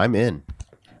 I'm in.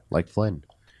 Like Flynn.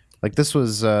 Like this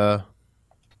was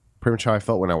pretty much how I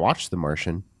felt when I watched The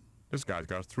Martian. This guy's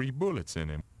got 3 bullets in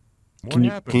him. What Can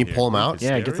you happened here? pull 'em out?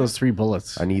 Yeah, get those 3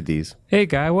 bullets. I need these. Hey,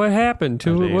 guy, what happened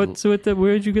to Are they- what's with the?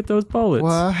 Where'd you get those bullets?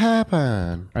 What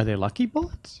happened? Are they lucky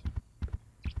bullets?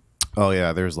 Oh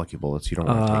yeah, there's lucky bullets. You don't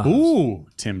want to take. Ooh,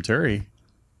 Tim Turi.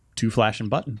 2 flashing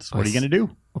buttons. What are you going to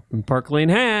do? Open Park Lane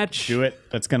hatch. Do it.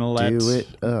 That's going to let Do it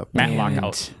up. Matt Damn lock it.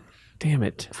 out. Damn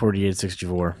it.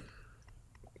 4864.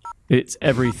 It's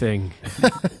everything.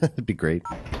 That'd be great.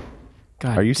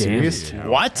 God Are you damn serious? it. How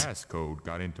What? Passcode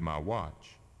got into my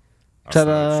watch. I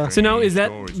Ta-da. saw So now is that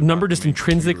stories number about just me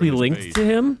intrinsically in linked space. to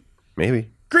him?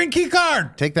 Maybe. Green key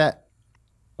card. Take that.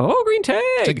 Oh, green tag.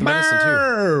 Take medicine too.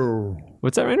 Bow.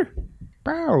 What's that, Rainer?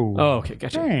 Bow. Oh, okay,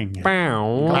 gotcha. Dang.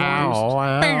 Bow.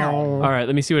 All right,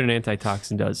 let me see what an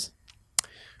antitoxin does.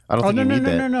 I don't Oh, think no, you no, need no,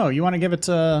 that. no, no. You want to give it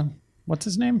to... What's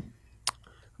his name?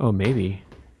 Oh, maybe.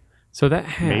 So that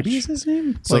hatch. Maybe is his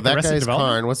name? So Like that Arrested guy's Development?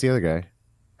 Karn. What's the other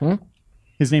guy?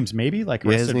 His name's Maybe? Like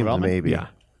Yeah, his Arrested name's Development? Maybe. Yeah,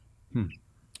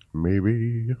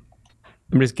 Maybe.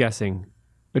 I'm just guessing.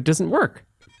 It doesn't work.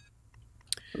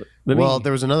 Let Well, me,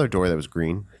 there was another door that was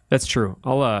green. that's true.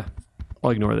 I'll I'll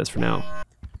ignore this for now.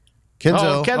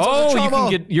 Kenzo. Oh, you can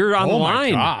get. You're on the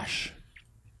line. Oh my gosh.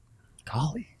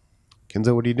 Golly.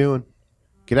 Kenzo, what are you doing?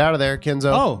 Get out of there,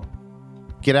 Kenzo. Oh.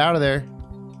 Get out of there.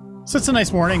 So it's a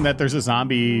nice warning that there's a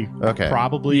zombie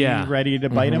probably ready to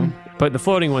bite him. But the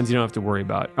floating ones you don't have to worry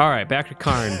about. All right, back to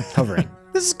Karn. Hovering.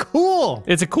 This is cool.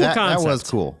 It's a cool concept. That was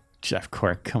cool. Jeff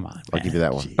Cork, come on. I'll give you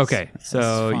that one. Jeez. Okay,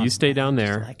 so you stay down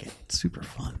there. I like it. It's super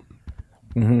fun.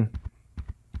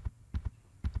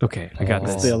 Okay, I got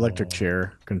this. The electric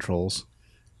chair controls.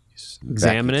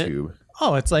 Examine it. Tube.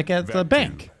 Oh, it's like at the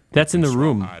bank. That's in the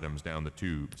room. Items down the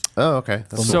tubes. Oh, okay.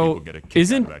 So Get a kick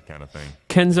isn't out of that kind of thing.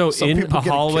 Kenzo Some in people a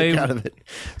get hallway? kick out of it.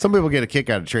 Some people get a kick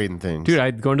out of trading things. Dude,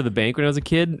 I'd gone to the bank when I was a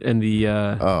kid, and the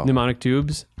mnemonic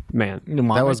tubes. Man,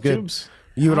 that was good. Tubes?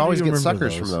 You would How do always you get remember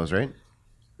suckers from those, right?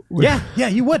 Yeah,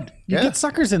 you would. You Yeah. get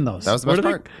suckers in those. That was the what best are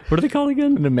part. what are they called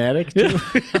again? Pneumatic tube?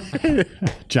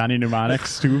 Johnny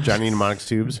Mnemonics tubes. Johnny Mnemonics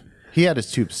tubes. He had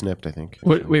his tube snipped, I think.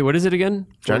 Wait, what is it again?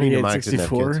 Johnny Mnemonics didn't have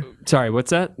 4864. kids. Sorry, what's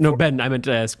that? No, Ben. I meant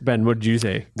to ask Ben. What did you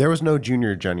say? There was no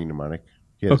junior Johnny Mnemonic.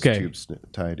 He had Okay. his tubes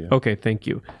tied. Yeah. Okay, thank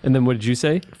you. And then what did you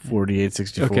say?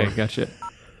 4864. Okay, gotcha.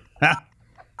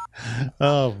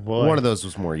 Oh boy. One of those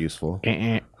was more useful.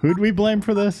 Who'd we blame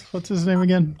for this? What's his name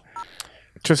again?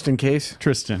 Just in case.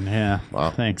 Tristan. Yeah.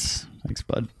 Wow. Thanks,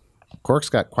 bud. Cork's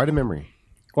got quite a memory.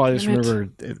 Well, I just remember,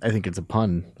 I think it's a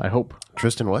pun. I hope.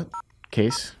 Tristan, what?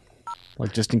 Case.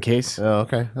 Like just in case. Oh,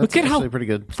 okay. That's Look at how actually pretty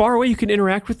good. far away you can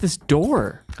interact with this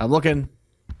door. I'm looking.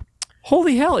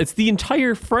 Holy hell, it's the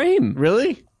entire frame.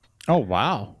 Really? Oh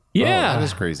wow. Yeah. Oh, that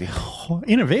is crazy.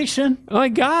 Innovation. Oh my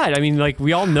god. I mean, like,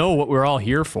 we all know what we're all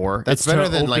here for. That's It's better to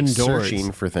than like open doors.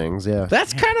 searching for things. Yeah.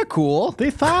 That's kind of cool.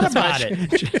 They thought about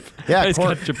it. Yeah. Nice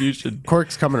Cork, contribution.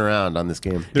 Cork's coming around on this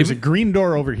game. There's a green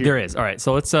door over here. There is. All right,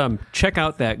 so let's check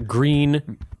out that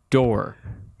green door.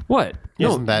 What?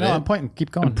 Isn't that no, it? I'm pointing.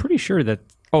 Keep going. I'm pretty sure that.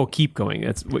 Oh, keep going.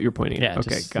 That's what you're pointing at. Yeah,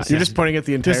 Okay, just- gotcha. You're just pointing at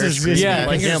the entire is- screen. Yeah, I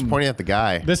think you're just pointing at the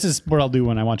guy. This is what I'll do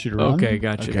when I want you to run. Okay,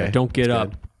 gotcha. Okay. Don't get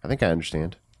up. I think I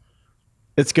understand.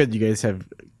 It's good you guys have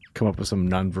come up with some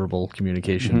nonverbal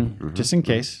communication. Just in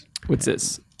case. What's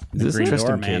this? Is this Green it? Just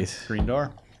door, in man. case. Green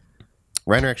door.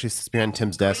 Reiner actually sits behind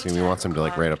Tim's desk and he wants him to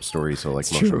like write up stories. So like,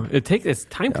 It's true. It's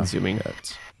time consuming. Yeah,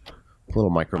 it's a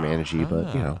little micromanagey,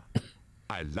 but you know.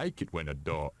 I like it when a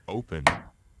door opens.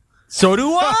 So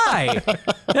do I.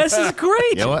 This is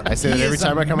great. You know what? I say that every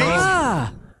time I come home.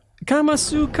 Ah, Kama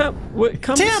Sutra.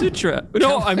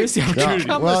 No, I missed the opportunity.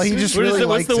 Well, he just What is really it?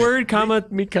 What's the likes it. word? Kama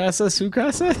Mikasa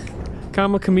Sukasa?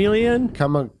 Kama chameleon?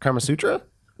 Kama Sutra?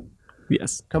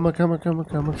 Yes. Kama. What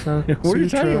are you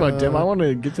talking about, Tim? I want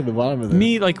to get to the bottom of this.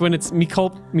 Me, like when it's mea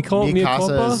culpa? Mea culpa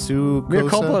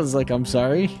Sukosa. is like, I'm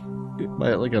sorry.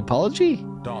 Like an apology?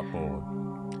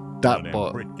 Dartboard. Dot Them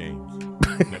ball. Brit games.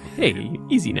 Hey,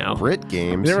 easy now. Brit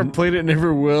games. Never played it,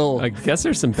 never will. I guess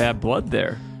there's some bad blood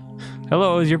there.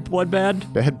 Hello, is your blood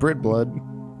bad? Bad Brit blood.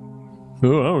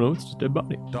 Oh, I don't know. It's just a dead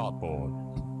body. Dartboard.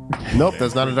 Nope,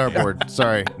 that's not a dartboard.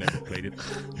 Sorry. Never played it.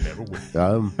 Never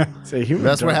will. Say human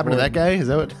That's what happened to dartboard. that guy? Is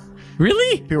that what?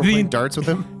 Really? People were playing darts with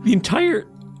him? The entire.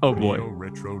 Oh boy. Neo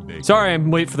retro decor. Sorry, I'm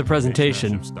late for the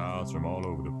presentation. Mishmash of styles from all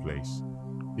over the place.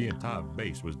 The entire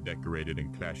base was decorated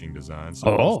in clashing designs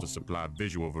so Oh. as to supply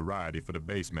visual variety for the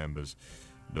base members.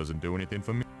 Doesn't do anything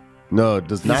for me. No, it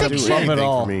does not do Fiction. anything Love it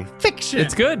all. for me. Fiction.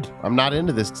 It's good. I'm not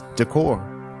into this decor.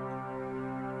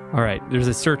 All right, there's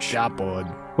a search.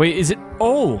 Dartboard. Wait, is it?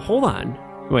 Oh, hold on.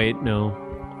 Wait, no.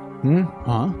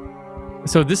 Huh?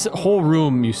 So this whole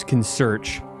room you can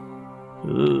search.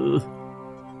 Ugh.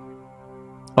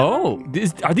 Oh, are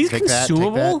these Take that, take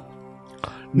consumable?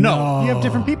 No. You have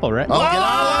different people, right? Oh, get out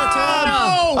of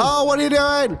there, Tim! Oh, what are you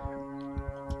doing?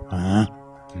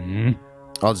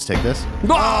 I'll just take this.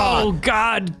 Oh,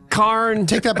 God, Karn.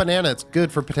 Take that banana. It's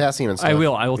good for potassium and stuff. I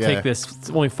will. I will Yeah. take this. It's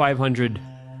only 500.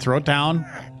 Throw it down.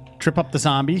 Trip up the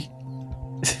zombie.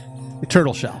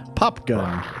 Turtle shell. Pop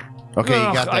gun. Okay, you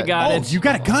Ugh, got that. I got Oh, it. you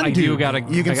got a gun, I do dude. got a.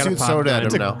 You can I got a shoot pop soda gun.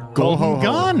 at him now. Golden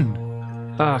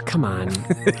gun. Oh, come on.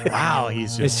 Wow,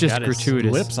 he's just It's just got his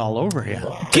gratuitous. lips all over you.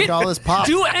 Take all this pop.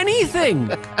 Do anything.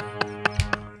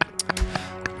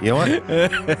 You know what?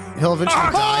 He'll eventually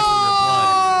die from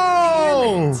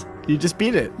your blood. You just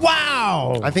beat it.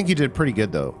 Wow. I think you did pretty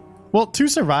good, though. Well, to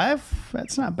survive,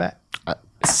 that's not bad.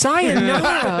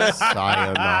 Sayonara.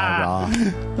 Sayonara.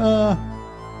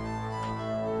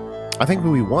 I think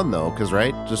we won, though, because,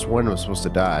 right? Just one was supposed to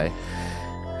die.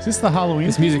 Is this the Halloween?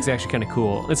 This music's actually kind of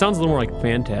cool. It sounds a little more like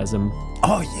Phantasm.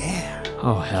 Oh, yeah.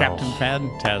 Oh, hell. Captain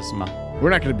Phantasma.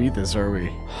 We're not going to beat this, are we?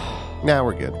 Nah,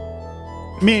 we're good.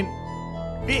 I mean,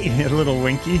 a little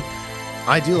winky.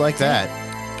 I do like that.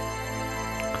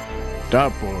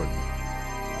 Dartboard.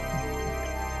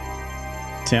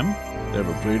 Tim?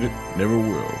 Never played it, never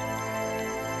will.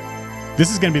 This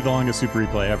is going to be the longest Super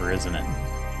Replay ever, isn't it?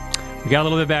 We got a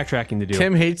little bit of backtracking to do.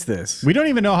 Tim hates this. We don't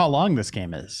even know how long this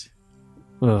game is.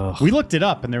 Ugh. We looked it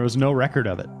up, and there was no record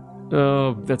of it.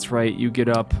 Oh, that's right. You get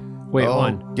up. Wait, Oh,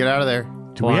 one. get out of there.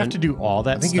 Do we have to do all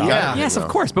that think you stuff? got it. Yes, of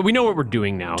course. But we know what we're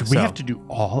doing now. Do we have to do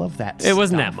all of that It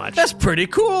wasn't stuff? that much. That's pretty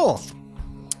cool.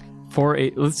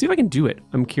 4-8. Let's see if I can do it.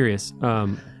 I'm curious.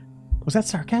 Was that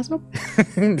sarcasm?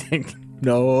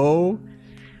 No.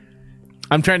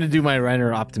 I'm trying to do my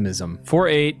Reiner optimism.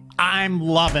 4-8. I'm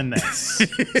loving this.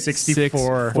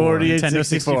 64. 48, Nintendo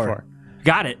 64.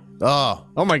 Got it. Oh,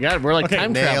 Oh my god, we're like Okay,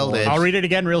 time nailed travel. it. I'll read it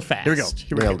again real fast. Here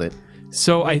we go. nailed it.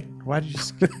 So I. Why did you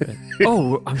skip it?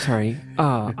 Oh, I'm sorry.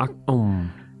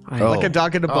 Like a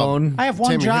dog in a bone. I have one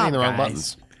Tim, you're job, hitting the wrong guys.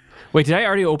 buttons. Wait, did I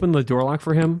already open the door lock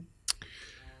for him?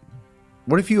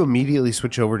 What if you immediately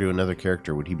switch over to another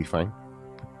character? Would he be fine?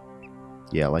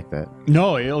 Yeah, I like that.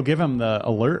 No, it'll give him the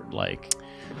alert, like...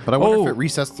 But I wonder Oh. if it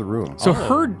resets the room. So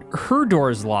her door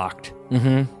is locked.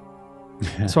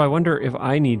 Mm-hmm. So I wonder if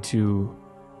I need to.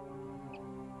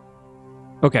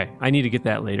 Okay, I need to get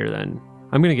that later then.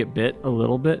 I'm gonna get bit a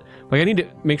little bit. Like I need to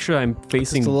make sure I'm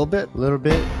facing. Just a little bit. A little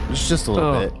bit. Just a little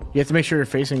Oh. bit. You have to make sure you're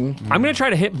facing. I'm gonna try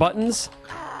to hit buttons.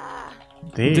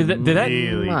 They Did that-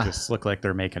 really just look like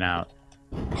they're making out.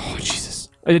 Oh Jesus!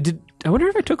 I wonder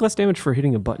if I took less damage for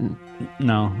hitting a button.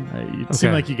 No, it seemed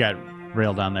Okay. like you got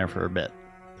railed on there for a bit.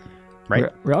 Right?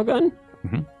 Railgun?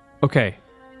 Okay.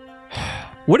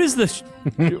 What is this?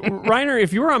 Reiner,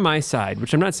 if you were on my side,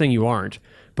 which I'm not saying you aren't,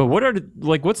 but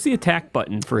what's the attack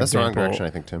button, for That's the example? wrong direction, I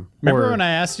think, Tim. Remember Or- when I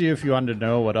asked you if you wanted to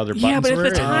know what other buttons Yeah, but were?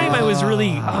 at the time I was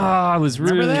really,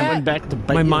 Coming back to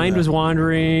bite my you mind in the- was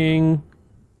wandering.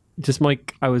 Just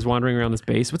like I was wandering around this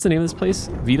base. What's the name of this place?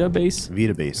 Vita base?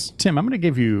 Vita base. Tim, I'm going to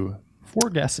give you 4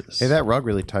 guesses. Hey, that rug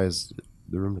really ties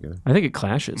the room together. I think it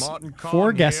clashes. Martin Kahn 4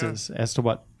 here. guesses as to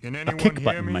what Can a anyone kick hear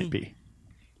button me? might be.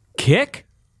 Kick?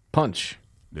 Punch.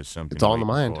 There's something It's all in the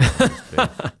waiting mind. for us in space.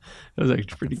 That was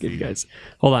actually pretty good, guys.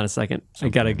 Hold on a second. I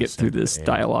gotta get through this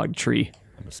dialogue tree.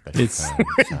 I'm a special It's kind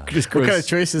of child. just What kind gross. of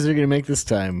choices are you going to make this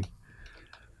time?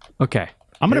 Okay.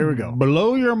 I'm going Here we to go.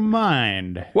 blow your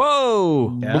mind. Whoa!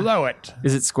 Blow it.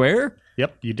 Is it square?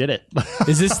 Yep, you did it.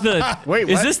 Is this the Wait,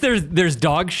 is what? this there's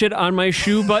dog shit on my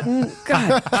shoe button?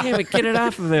 God damn it, get it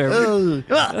off of there. Oh,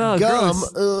 Gum.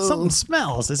 gross. Something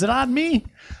smells. Is it on me?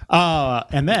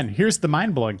 And then here's the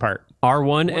mind-blowing part. R1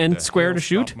 What and the square hell to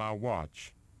shoot. stopped My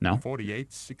watch. No.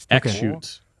 48, 64. X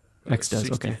shoots. X does,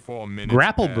 okay. 64 minutes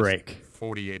Grapple past break.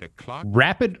 48 o'clock.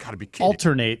 Rapid Gotta be kidding.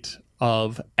 alternate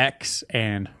of X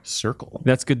and circle.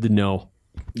 That's good to know.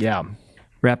 Yeah.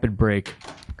 Rapid break.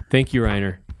 Thank you,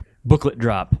 Reiner. Booklet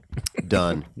drop.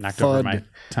 Done. Knocked over Fud. my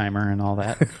timer and all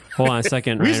that. Hold on a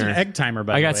second, We use an Reiner. egg timer,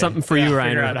 by I the got way. something for you, Figure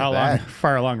Reiner. out how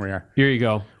far along we are. Here you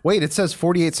go. Wait, it says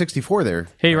 4864 there.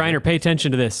 Hey, Reiner, pay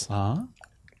attention to this.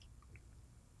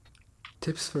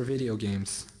 Tips for video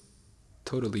games.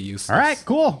 Totally useless. All right,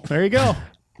 cool. There you go.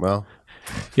 Well,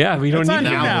 Yeah, we don't It's need on it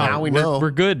you now. now. we know.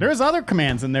 We're good. There's other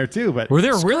commands in there too, but Were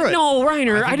there screw really? it. No,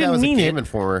 Reiner, I, think that didn't was mean a it. Game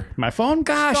Informer. My phone?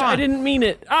 Gosh, Gone. I didn't mean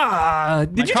it.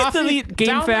 Did you just coffee? delete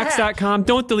Down the GameFAQs.com?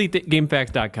 Don't delete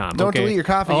GameFAQs.com. Don't okay? delete your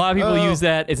coffee. A lot of people Oh. use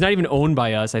that. It's not even owned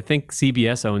by us. I think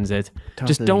CBS owns it.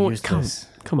 Just delete don't. useless.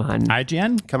 Come on.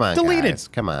 IGN? Come on, Delete guys.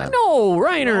 it. Come on. No,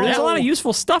 Reiner, there's a lot of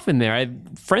useful stuff in there. I have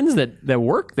friends that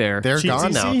work there. They're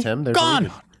gone now, GCC? Tim. They're Gone.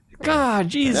 deleted. God,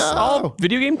 jeez. No. All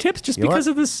video game tips just You know because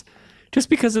what? of this. Just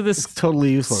because of this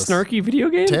Totally useless. snarky video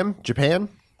game? Tim, Japan,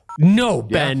 No,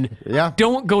 Ben. Yeah.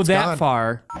 Don't go that gone.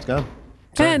 far. it's gone.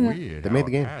 Ben, Weird They how made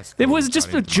the game. passed it was goes just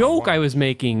right a into my joke I watch. was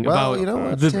making Well, about you know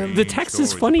what, the Tim? text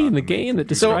is Stories funny in about the the game that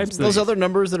So describes those the... other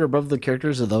numbers that are above the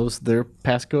characters, are those their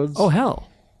passcodes? Oh, hell.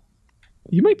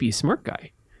 You might be a smart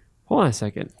guy. Hold on a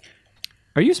second.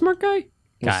 Are you a smart guy?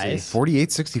 Guys.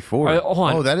 4864. Hold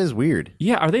on. Oh, that is weird.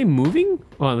 Yeah, are they moving?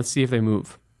 Hold on, let's see if they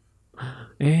move.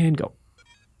 And go.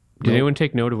 Did anyone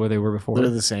take note of where they were before? They're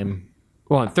the same.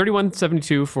 Hold on,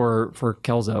 3172 for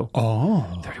Kelzo. Oh.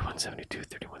 3172,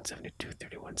 3172,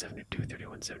 3172,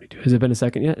 3172. Has it been a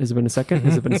second yet? Has it been a second?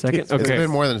 Has it been a second? It's Okay.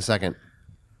 been more than a second.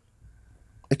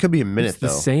 It could be a minute, It's the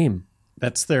though. same.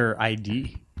 That's their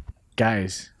ID.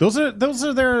 Guys. Those are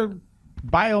their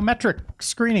biometric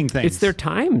screening things. It's their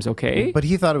times, okay? But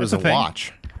he thought it was a That's a thing.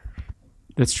 watch.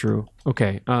 That's true.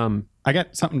 Okay. I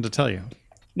got something to tell you.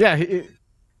 Yeah.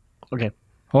 Okay.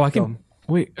 Oh, I can...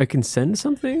 Wait, I can send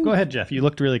something? Go ahead, Jeff. You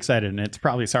looked really excited, and it's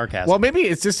probably sarcasm. Well, maybe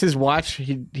it's just his watch.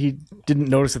 He didn't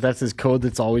notice that that's his code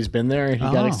that's always been there. He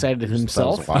got excited Thought it was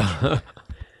himself. a watch.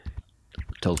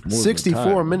 Tells more than 64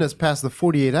 time. minutes past the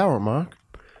 48-hour mark.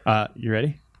 You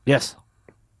ready? Yes.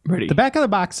 Ready. The back of the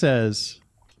box says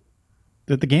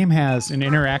that the game has an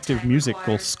interactive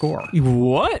musical score.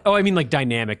 What? Oh, I mean like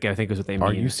dynamic, I think is what they mean.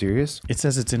 Are you serious? It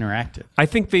says it's interactive. I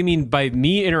think they mean by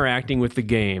me interacting with the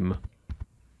game,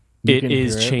 it can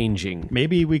is hear it? changing.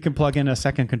 Maybe we can plug in a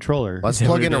second controller. Let's that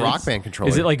plug what in it a is? Rock Band controller.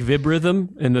 Is it like vib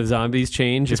rhythm and the zombies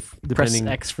change? If, Press depending.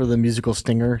 X for the musical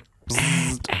stinger.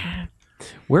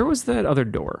 Where was that other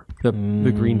door? The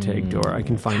green tag door. I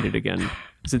can find it again.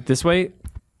 Is it this way?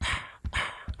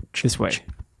 This way.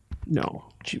 No.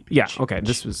 Yeah. Okay.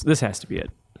 This has to be it.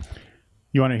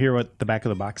 You want to hear what the back of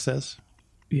the box says?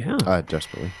 Yeah.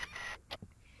 Desperately.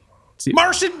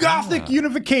 Martian Gothic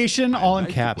Unification, all in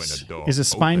caps, is a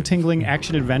spine-tingling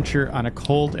action-adventure on a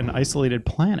cold and isolated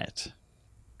planet.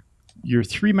 Your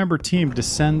 3-member team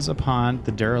descends upon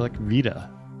the derelict Vita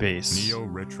base.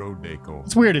 Neo-retro deco.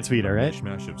 It's weird it's Vita, right?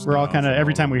 We're all kind of,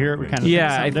 every time we hear it, we kind of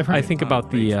Yeah. think different. I think about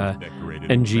the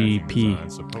NGP.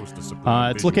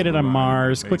 It's located on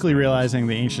Mars. Quickly realizing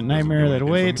the ancient nightmare that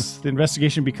awaits, the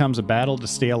investigation becomes a battle to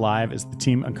stay alive as the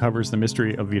team uncovers the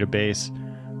mystery of Vita base,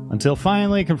 until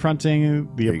finally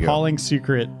confronting the appalling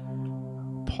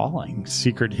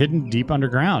secret hidden deep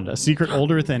underground, a secret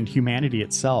older than humanity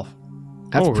itself.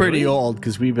 That's Oh, pretty really? old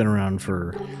because we've been around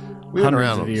for We've been hundreds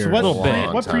around of a years. What,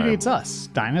 long what time. predates us?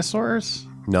 Dinosaurs?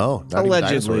 No, not even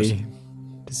dinosaurs. Allegedly,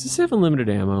 Does this have unlimited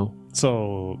ammo?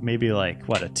 So maybe like,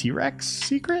 what, a T-Rex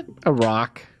secret? a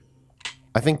rock.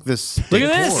 I think this. Look at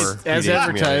this! decor As predates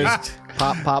humanity. advertised.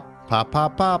 Pop, pop. Pop,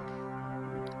 pop, pop.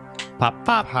 Pop,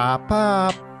 pop. Pop,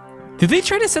 pop. Did they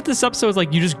try to set this up so it's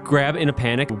like you just grab in a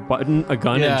panic button a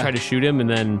gun Yeah. and try to shoot him and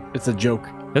then It's a joke.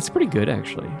 that's pretty good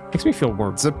actually. Makes me feel more.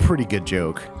 It's a pretty good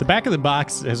joke. The back of the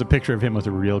box has a picture of him with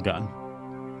a real gun.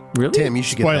 Really? Tim, you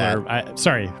should get Spoiler, that.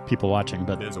 sorry, people watching,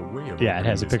 but There's a way of yeah, it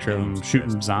has a opening picture of this him game's shooting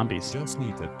chest. zombies. Just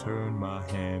need to turn my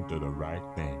hand to the right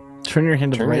thing. Turn your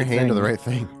hand to Turn the right your hand thing. to the right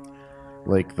thing.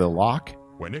 Like the lock.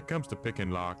 When it comes to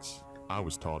picking locks, I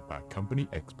was taught by company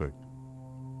expert.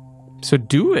 So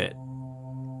do it.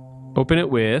 Open it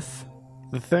with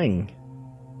The thing.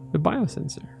 the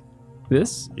biosensor.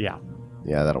 This? Yeah,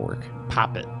 Yeah, that'll work.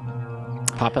 pop it.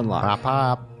 Pop and lock. Pop,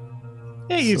 pop.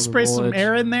 Yeah, you Silver spray some bullet.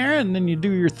 air in there, and then you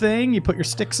do your thing. You put your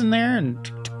sticks in there, and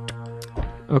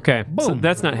Okay. So Boom.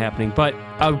 that's not happening, but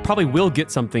I probably will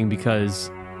get something because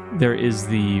there is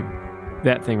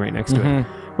that thing right next to it.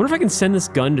 I wonder if I can send this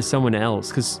gun to someone else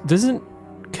because doesn't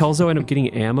Kelso end up getting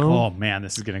ammo? oh man,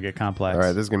 this is gonna get complex. All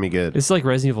right, this is gonna be good. It's like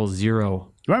Resident Evil 0.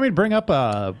 You want me to bring up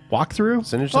a walkthrough?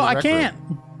 Send it to oh, the I rec can't.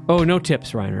 Oh, no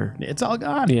tips, Reiner. It's all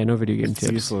gone. Yeah, no video game It's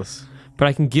tips. useless. But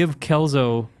I can give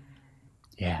Kelso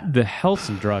Yeah. the health.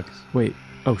 Some drugs. Wait.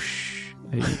 Oh, shh.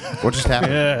 What just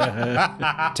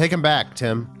happened? Take him back,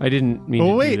 Tim. I didn't mean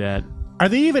Oh, to wait. do that. Are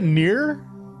they even near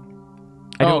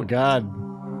I Oh don't. God!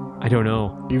 I don't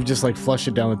know. You've just like flushed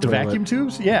it down the the toilet. vacuum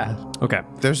tubes? Yeah. Okay.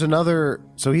 There's another.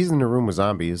 So he's in the room with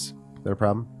zombies. Is that a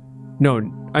problem?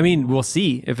 No, I mean we'll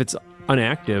see if it's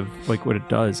inactive, like what it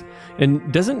does.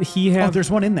 And doesn't he Oh, have there's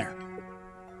one in there.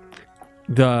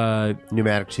 the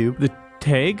Pneumatic tube.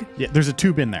 tag? Yeah, there's a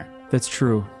tube in there. That's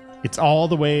true. It's all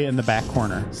the way in the back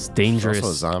corner, It's Also a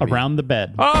dangerous. zombie. around the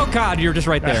bed. Oh God, you're just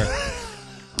right there.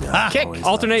 Kick,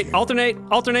 alternate, alternate,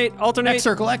 alternate, alternate. X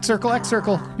circle, X circle, X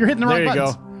circle. You're hitting the There wrong you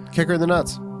buttons. go. Kick her in the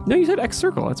nuts. No, you said X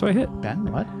circle. That's why I hit.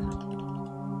 Ben, what?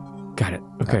 Got it.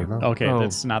 Okay. Okay, Oh.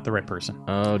 that's not the right person.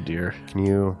 Oh dear. Can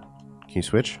you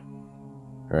switch?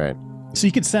 All right. So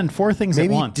you could send 4 things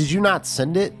Maybe at once. did you not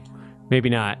send it? Maybe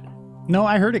not. No,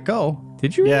 I heard it go.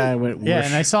 Did you? Yeah, I went. Yeah, whoosh.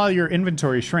 and I saw your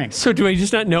inventory shrink. So do I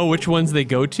just not know which ones they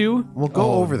go to? Well,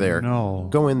 go over there. no.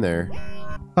 Go in there.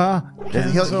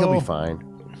 He'll be fine.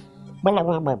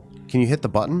 Can you hit the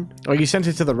button? Oh, you sent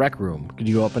it to the rec room. Could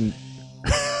you open?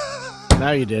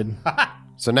 Now you did.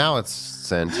 So now it's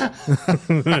sent.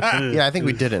 Yeah, I think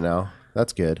we did it now.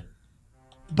 That's good.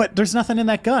 But there's nothing in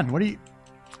that gun. What do you...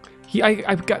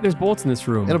 I've got, there's bullets in this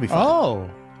room. It'll be fine. Oh,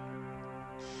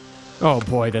 Oh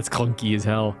boy, that's clunky as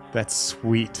hell. that's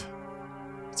sweet.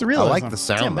 It's a realism. like the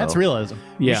sound, Tim, that's though. realism.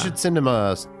 Yeah. You should send him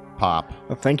a pop.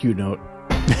 A thank you note.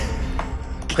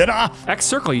 Get off. X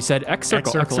circle, you said X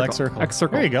circle. X circle, X circle. X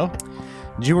circle. There you go.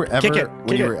 Did you ever, Kick it, when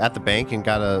kick you it. were at the bank and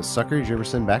got a sucker, did you ever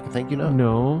send back a thank you note?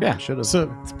 No. Yeah, Should have.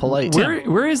 So, it's polite.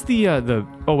 Where is the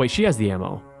oh wait, she has the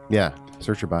ammo. Yeah.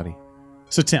 Search your body.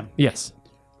 so Tim, Yes.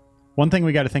 one thing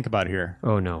we got to think about here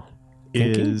Oh no.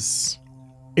 is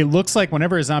it looks like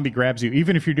whenever a zombie grabs you,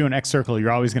 even if you're doing X circle,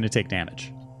 you're always going to take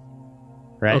damage.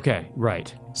 Right? Okay,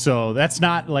 right. So that's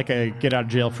not like a get out of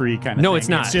jail free kind of No, thing. it's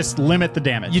not. It's just limit the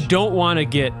damage. You don't want to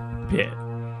get bit.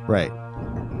 Right.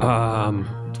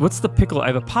 What's the piccolo? I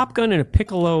have a pop gun and a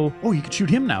piccolo. Oh, you could shoot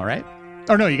him now, right?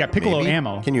 Oh no, you got piccolo Maybe.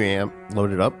 ammo. Can you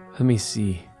load it up? Let me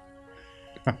see.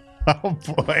 Oh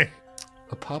boy.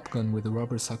 A pop gun with a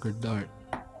rubber sucker dart.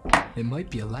 It might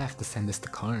be a laugh to send this to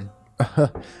Karn.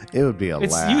 It would be a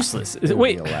It's laugh. useless. It would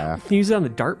Wait, be a laugh. can you use it on the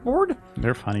dartboard?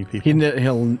 They're funny people.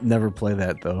 He'll never play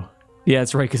that though. Yeah,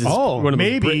 that's right, because it's one of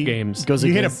those Brit maybe games. Goes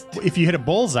you against. if you hit a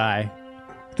bullseye,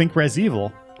 think Res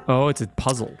Evil. Oh, it's a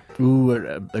puzzle. Ooh,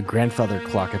 a grandfather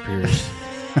clock appears.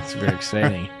 That's very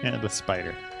exciting. Yeah, the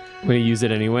spider. I'm going to use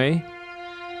it anyway.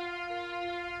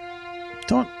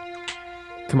 Don't.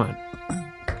 Come on.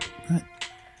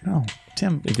 No,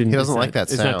 Tim. It didn't, He doesn't it's like not- that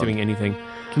It's not sound. doing anything.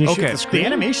 Can you shoot Okay. the screen? The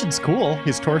animation's cool.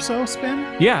 His torso spin.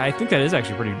 Yeah, I think that is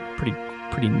actually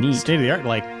pretty neat. State of the art,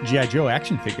 like G.I. Joe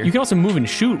action figure. You can also move and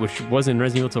shoot, which was in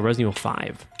Resident Evil till Resident Evil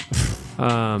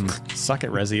 5. Suck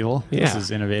at Res Evil. Yeah. This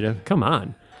is innovative. Come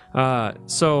on.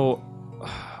 So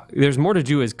there's more to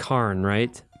do as Karn,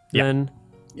 right? Yeah. Then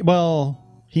Well,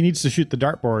 he needs to shoot the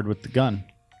dartboard with the gun.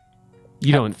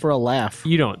 you don't For a laugh.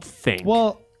 you don't think.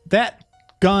 Well, that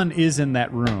gun is in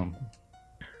that room.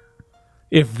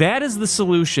 If that is the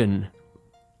solution,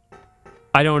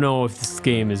 I don't know if this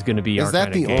game is going to be Is our that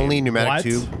kind the of game. only pneumatic What?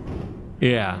 tube?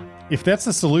 Yeah. If that's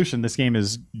the solution, this game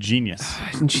is genius.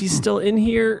 And she's still in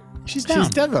here. She's down. She's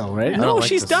dead though, right? No, like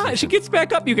she's this done. solution. She gets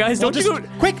back up, you guys. Don't you just go.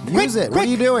 quick, Use it. What are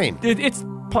you doing? It's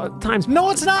times. No,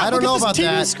 it's not. I don't Look know at about this TV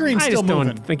that. screen I still just moving.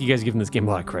 don't think you guys are giving this game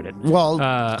a lot of credit.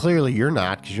 Well, clearly you're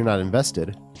not because you're not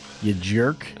invested. You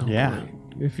jerk. Yeah.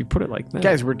 If you put it like that.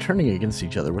 Guys, we're turning against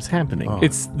each other. What's happening?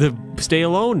 It's the stay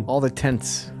alone. All the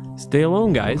tents. Stay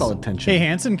alone, guys. Call attention. Hey,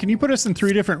 Hanson, can you put us in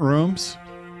 3 different rooms?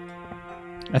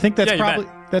 I think that's Yeah,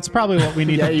 you probably what we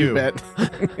need yeah, to you do. bet.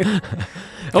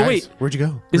 Oh Guys, wait, where'd you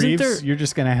go? isn't Reeves, there? you're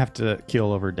just gonna have to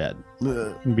keel over dead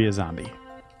and be a zombie.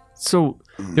 So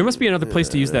there must be another place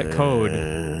to use that code.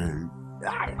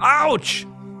 Ouch,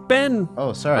 Ben.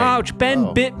 Oh, sorry. Ouch, Ben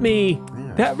Oh. bit me.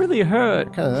 That really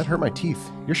hurt. That hurt my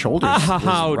teeth. Your shoulders. Ouch.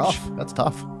 Is rough. That's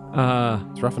tough.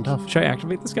 It's rough and tough. Should I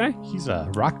activate this guy? He's a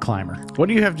rock climber. What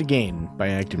do you have to gain by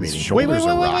activating? His Wait. shoulders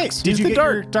are rocks. Did Use you the get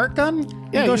dart. your dart gun?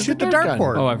 Yeah, go use shoot the the dart gun.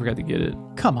 dartboard. Oh, I forgot to get it.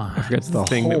 Come on. That's the the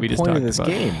thing whole that we just point talked of this about.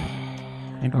 game.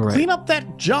 And All right. clean up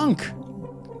that junk.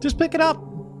 Just pick it up.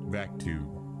 Vac tube.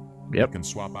 Yep. You can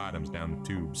swap items down the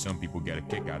tube. Some people get a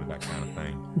kick out of that kind of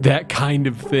thing. That kind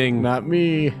of thing. Not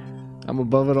me. I'm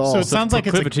above it all. So it sounds like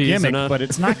it's a proclivities gimmick, and a- but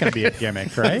it's not going to be a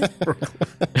gimmick, right?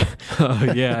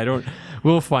 Yeah, I don't.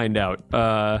 We'll find out.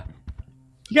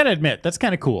 You got to admit, that's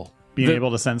kind of cool. Being The-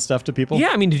 able to send stuff to people. Yeah,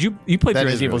 I mean, did you played That through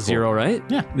is Resident Evil really Zero, cool. right?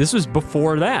 Yeah. This was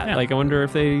before that. Yeah. Like, I wonder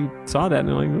if they saw that and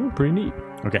they're like, oh, pretty neat.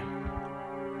 Okay.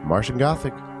 Martian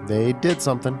Gothic. They did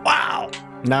something.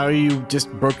 Now you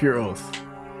just broke your oath.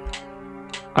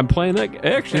 I'm playing that.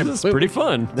 Actually, this is pretty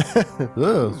fun.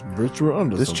 Ugh, Virtual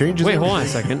under this changes Wait, hold on a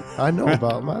everything second. I know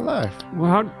about my life.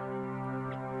 Well,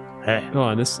 how? Hey. Hold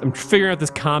on. I'm figuring out this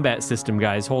combat system,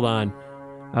 guys. Hold on.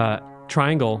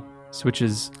 Triangle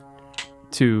switches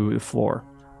to the floor.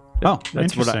 Oh, That's what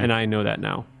interesting. and I know that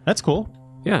now. That's cool.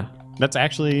 Yeah. That's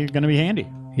actually going to be handy.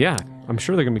 Yeah. I'm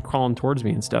sure they're going to be crawling towards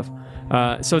me and stuff.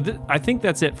 So I think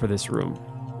that's it for this room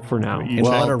for now. You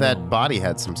Well, check, that body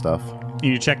had some stuff.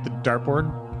 you check the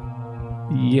dartboard.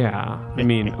 Yeah. I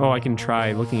mean, I can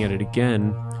try looking at it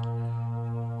again.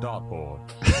 Dartboard.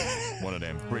 One of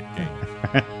them brick games.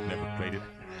 Never played it.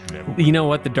 Never. You know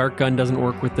what? The dart gun doesn't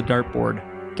work with the dartboard.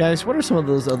 Guys, what are some of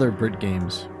those other Brit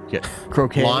games? Yeah.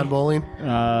 Croquet. Lawn bowling.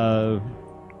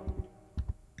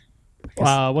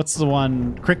 What's the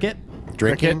one? Cricket?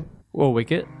 Drinking. Whoa,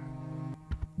 Wicket.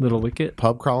 Little Wicket.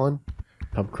 Pub crawling.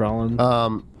 Pub crawling.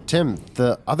 Tim,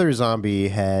 the other zombie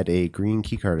had a green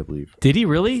keycard, I believe. Did he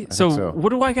really? so. What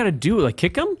do I got to do? Like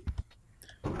kick him?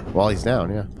 While he's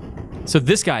down, yeah. So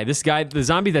this guy, the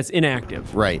zombie that's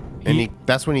inactive. Right. And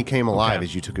that's when he came alive Okay.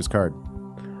 as you took his card.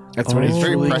 That's when he's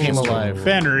very truly precious came to him. alive.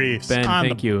 Ben Reeves. Ben, on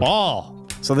thank the you. ball.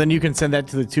 So then you can send that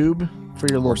to the tube for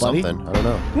your little Or buddy. something. I don't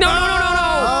know. No!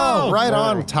 Oh, right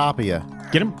on top of you.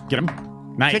 Get him. Get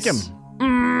him. Nice. Kick him.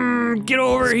 Get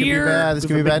over This could be here. bad. This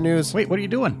could be bad news. Wait, what are you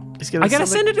doing? I gotta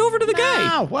send it over to the guy.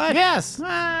 Ah, what? Yes.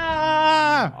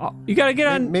 Ah. You gotta get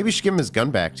on. Maybe you should give him his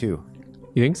gun back, too.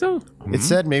 You think so? It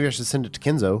said maybe I should send it to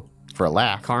Kinzo for a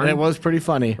laugh. Karn? And it was pretty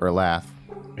funny. Or a laugh.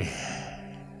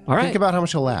 All right. Think about how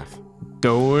much he'll laugh.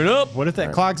 Throwing up. What if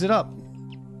that clogs it up?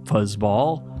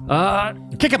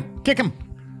 Fuzzball. Kick him. Kick him.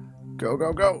 Go,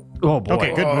 go, go. Oh boy.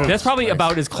 Okay, good move. That's probably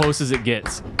about as close as it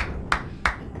gets.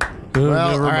 Well,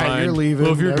 never all right, mind. you're leaving.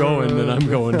 Well, if you're Never going, then I'm mind.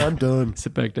 going. I'm done.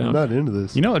 Sit back I'm down. not into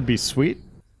this. You know it'd be sweet?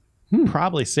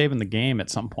 Probably saving the game at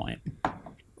some point.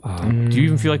 Do you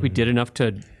even feel like we did enough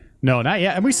to? No, not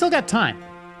yet. And we still got time.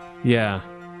 Yeah.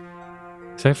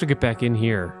 So I have to get back in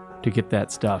here to get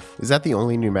that stuff. Is that the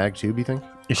only pneumatic tube, you think?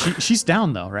 She's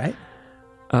down though, right?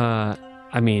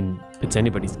 I mean, it's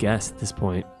anybody's guess at this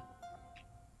point.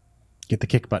 Get the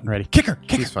kick button ready. Kick her.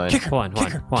 Kick She's her. fine. Kick her. Hold on. Kick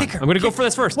her. Kick her. I'm gonna go for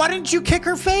this first. Why didn't you kick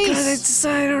her face?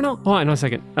 I don't know. Hold on, no, a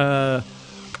second.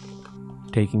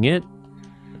 Taking it.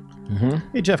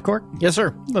 Hey, Jeff Cork. Yes,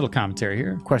 sir. Little commentary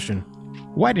here. Question.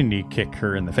 Why didn't he kick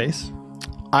her in the face?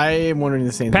 I am wondering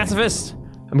the same thing. Pacifist.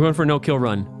 I'm going for a no-kill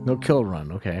run. No kill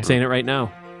run. Okay. Saying it right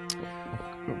now.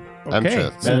 I'm Okay.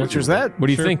 sure. So answers that. What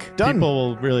do you Sure, think? Done. People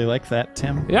will really like that,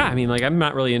 Tim. Yeah, I mean, like, I'm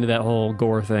not really into that whole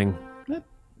gore thing.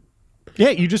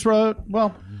 Yeah, you just wrote.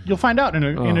 Well, you'll find out in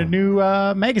a new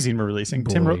magazine we're releasing.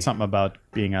 Tim wrote something about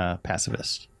being a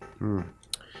pacifist.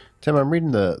 Tim, I'm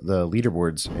reading the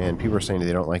leaderboards, and people are saying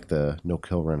they don't like the no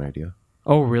kill run idea.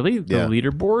 Oh, really? The Yeah.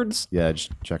 leaderboards.com? Yeah, I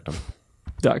just checked them.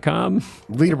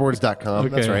 Leaderboards.com.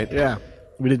 That's Okay. right. Yeah.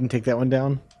 We didn't take that one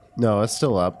down. No, it's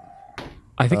still up.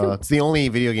 I think It's the only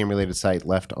video game related site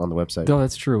left on the website. Oh,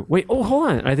 that's true. Wait, hold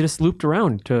on. I just looped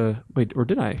around to... Wait, or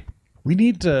did I? We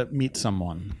need to meet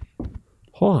someone.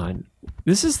 Hold on.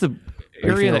 This is the Are you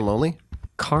area feeling that lonely?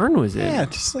 Karn was in. Yeah,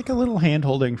 just like a little hand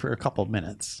holding for a couple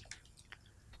minutes.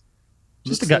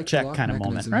 Just Looks a gut like the check lock kind of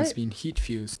moment, mechanism has right? been heat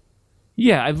fused.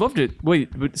 Yeah, I'd love to... Wait,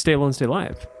 but stay alone, stay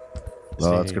alive.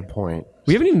 Well, that's a good point.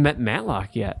 We haven't even met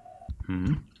Matlock yet.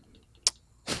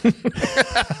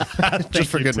 Just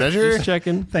for good measure. Just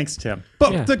checking. Thanks, Tim.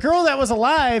 But Yeah. the girl that was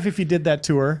alive, if you did that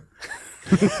to her,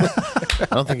 I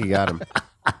don't think he got him.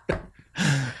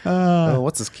 Oh,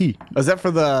 what's his key? Is that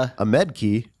for the A med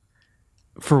key.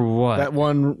 For what? that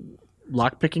one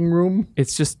lockpicking room?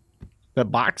 It's just... That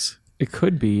box? It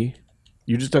could be...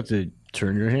 You just have to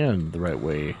turn your hand the right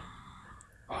way.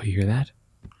 Oh, you hear that?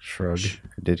 Shrug.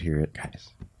 I did hear it, guys.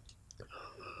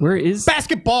 Where is...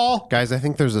 basketball. Guys, I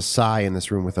think there's a sigh in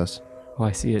this room with us. Oh,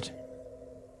 I see it.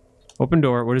 Open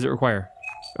door. What does it require?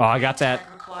 Oh, I got that.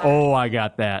 Oh, I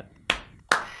got that.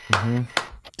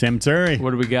 Tim Turi.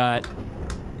 What do we got?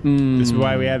 This is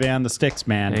why we have you on the sticks,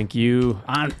 man. Thank you.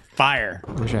 On fire.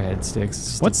 I wish I had sticks. It's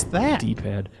just What's a that?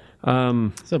 D-pad.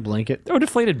 It's a blanket. Oh,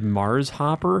 deflated Mars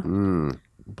hopper.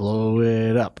 Blow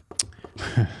it up.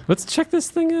 Let's check this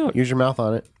thing out. Use your mouth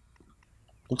on it.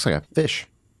 Looks like a fish.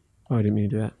 Oh, I didn't mean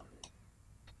to do that.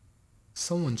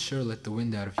 Someone sure let the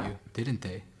wind out of you, didn't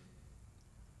they?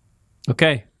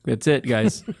 Okay, that's it,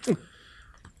 guys.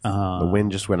 The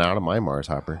wind just went out of my Mars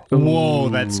hopper. Whoa,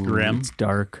 that's grim. It's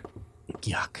dark.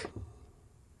 Yuck.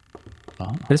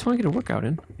 I just want to get a workout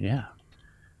in. Yeah.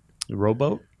 The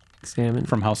rowboat Salmon.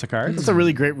 from House of Cards. It's a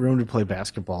really great room to play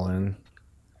basketball in.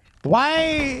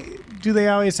 Why do they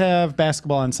always have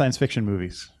basketball in science fiction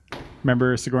movies?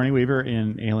 Remember Sigourney Weaver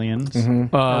in Aliens?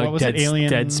 What was Dead, it?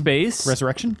 Alien Dead Space.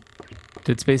 Resurrection?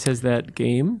 Dead Space has that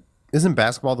game. Isn't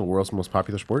basketball the world's most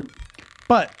popular sport?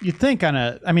 But you'd think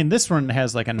this one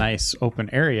has like a nice open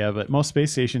area, but most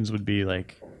space stations would be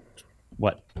like,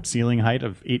 what, ceiling height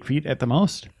of 8 feet at the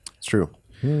most? It's true.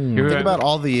 Here Think about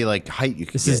all the like height you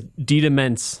could This get. is Dita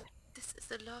Ments. This is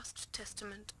the last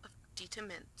testament of Dieter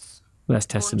Mintz. Last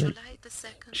Born Testament. July the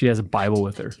 2nd, She has a Bible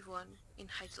with her. 1991 in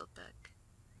Heidelberg.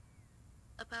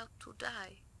 About to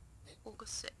die,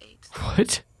 August the 8th,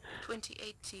 What?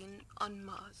 2018, on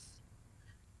Mars.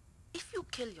 If you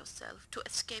kill yourself to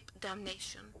escape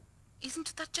damnation,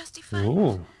 isn't that justified?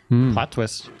 Oh, plot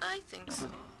twist. I think so.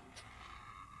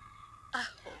 I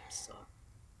hope so.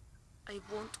 I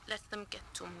won't let them get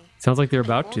to me. Sounds like they're I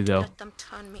about won't to, though. let them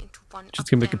turn me into one She's of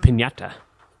gonna make a them. pinata.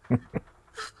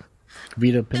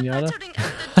 Vita They're Pinata? battering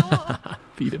at the door.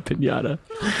 Feed a pinata.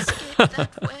 No escape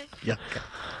that way. Yuck.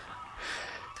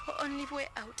 The only way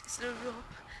out is the rope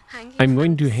hanging. I'm from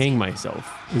going to the hang ceiling.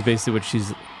 myself. Is basically what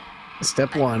she's.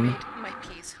 Step I one. made my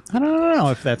peace. I don't know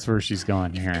if that's where she's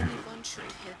going If here. anyone should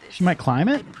hear this, She might climb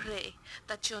I it. pray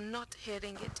that you're not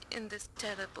hearing it in this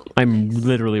terrible I'm place.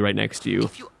 literally right next to you.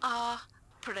 If you are,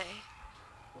 pray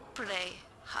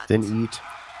hard. Then eat.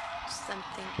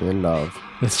 Something and then love. very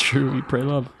That's true. We pray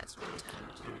love. has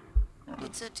returned.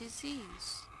 It's a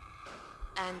disease,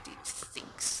 and it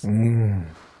stinks.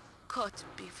 God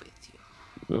be with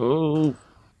you. Oh.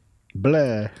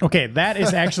 Blah. Okay, that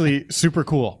is actually super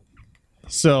cool.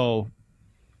 So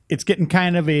it's getting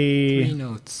kind of Three a,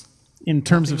 notes. in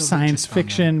terms Nothing of of science interest on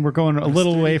fiction, them. we're going a There's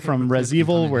little 30 away from paper Res clips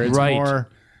Evil, behind where it. it's Right. more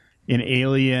an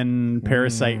alien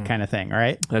parasite kind of thing,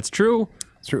 right? That's true.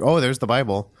 It's true. Oh, there's the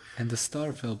Bible. And the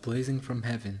star fell blazing from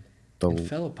heaven, The and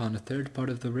fell upon a third part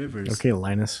of the rivers, Okay,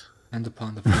 Linus. and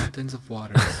upon the fountains of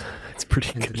waters. It's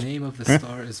pretty And the good. name of the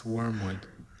star is Wormwood.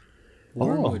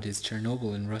 Wormwood is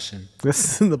Chernobyl in Russian.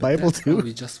 This is in the Bible That's too.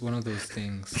 probably just one of those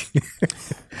things.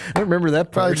 I don't remember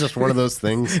that probably part. just one of those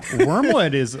things.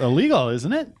 Wormwood is illegal,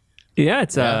 isn't it? Yeah,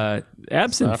 it's Not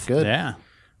absinthe. good. Yeah.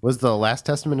 Was the Last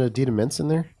Testament of Dita Mintz in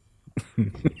there?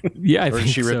 Yeah, I Or think did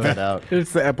she rip so. that out?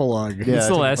 It's the epilogue. Yeah, It's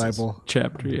the I last Bible.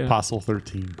 chapter. Yeah. Apostle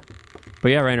 13. But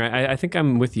yeah, Reiner, I think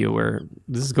I'm with you. Where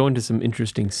this is going to some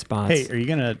interesting spots. Hey, are you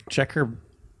gonna check her,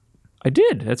 I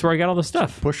did. That's where I got all the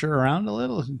stuff. push her around a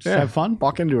little, just have fun?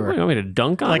 Walk into What, her. you want me to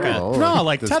dunk on Like her? a- No,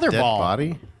 like this tetherball. dead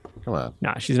body? Come on.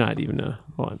 Nah, she's not even a.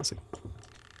 Hold on a second.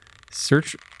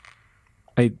 Search.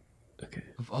 Okay.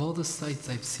 Of all the sights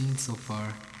I've seen so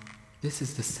far, this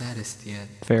is the saddest yet.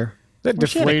 Fair. That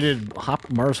Wish you had a-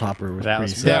 deflated Mars hopper was That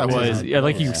pretty was- sad. That was yeah,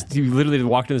 like you literally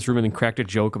walked in this room and then cracked a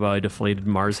joke about a deflated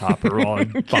Mars hopper while a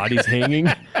body's hanging.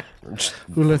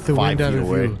 Who let the 5 wind out feet of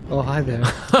away. you? Oh, hi there.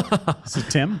 So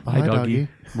Tim, Hi, doggy.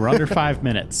 we're under 5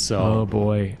 minutes, so Oh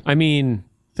boy. I mean,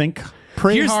 think,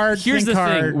 pray here's hard. here's think the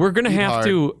hard. thing. We're gonna Think have hard.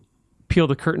 to peel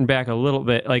the curtain back a little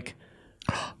bit. Like,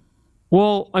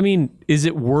 well, I mean, is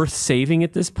it worth saving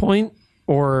at this point,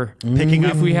 or Picking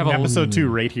up if we have a episode 2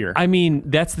 right here. I mean,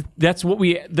 that's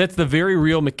the very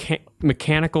real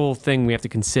mechanical thing we have to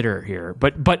consider here.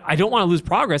 But I don't want to lose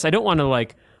progress. I don't want to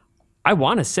I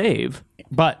want to save.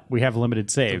 But we have limited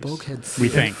saves, Bulkhead we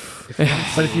sealed. think.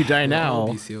 But if you die Will now,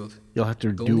 be sealed. you'll have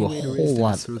to The do a only way to raise whole them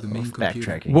lot is through the main of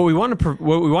computer. backtracking. What we want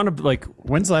to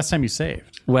When's the last time you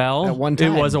saved? well, At one it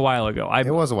time. was a while ago.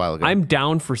 It was a while ago. I'm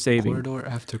down for saving. Corridor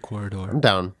after corridor. I'm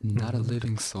down. Not a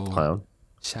living soul. Clown.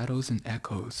 Shadows and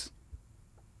echoes.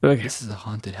 Okay. This is a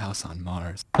haunted house on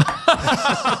Mars.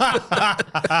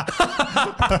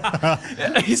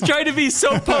 He's trying to be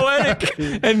so poetic,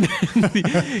 and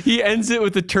he ends it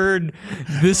with the turn.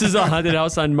 This is a haunted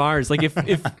house on Mars. Like if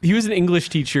he was an English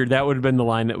teacher, that would have been the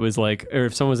line that was like, or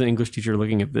if someone was an English teacher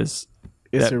looking at this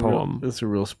that poem. It's a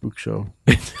real spook show.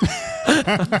 It's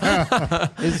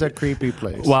a creepy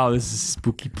place. Wow, this is a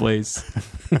spooky place.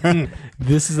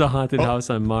 This is a haunted house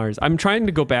on Mars. I'm trying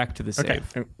to go back to the save.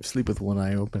 Sleep with one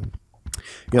eye open.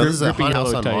 Yeah, this is a Grippy Haunted House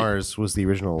Yellow on Tight. Mars was the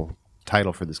original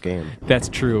title for this game. That's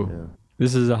true.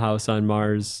 This is a house on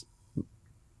Mars.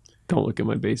 Don't look at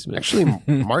my basement. Actually,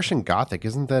 Martian Gothic,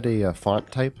 isn't that a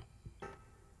font type?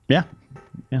 Yeah.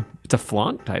 it's a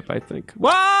flaunt type, I think. Whoa!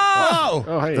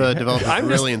 Oh, hey. The developer's I'm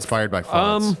really inspired by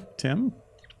fonts. Tim?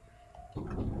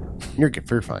 You're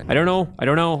fine. I don't know. I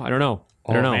don't know.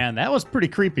 Oh, man, that was pretty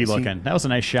creepy looking. That was a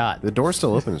nice shot. The door's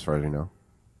still open as far as you know.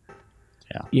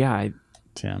 Yeah,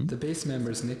 Tim? The base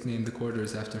members nicknamed the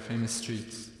corridors after famous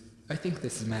streets. I think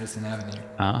this is Madison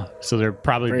Avenue. So they're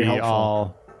probably Very be helpful.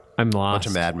 all I'm Bunch lost.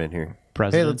 of madmen here. Hey,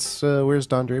 presidents. where's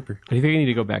Don Draper? I think I need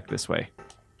to go back this way.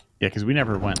 Yeah, because we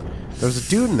never went. There's a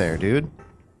dude in there, dude.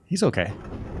 He's okay.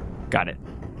 Got it.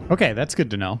 Okay, that's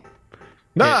good to know.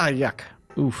 Ah, yuck.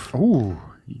 Oof. Ooh,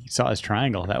 you saw his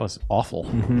triangle. That was awful.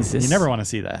 Is this- You never want to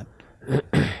see that.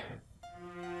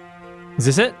 Is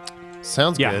this it?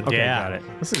 Sounds Yeah. good. Okay, Yeah. got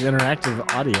it. This is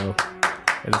interactive audio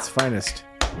at its finest.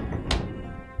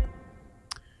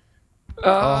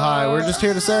 Oh, hi. We're just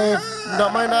here to save.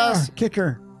 Don't mind us.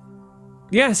 Kicker.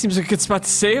 Yeah, seems like a good spot to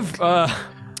save.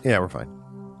 Yeah, we're fine.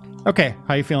 Okay,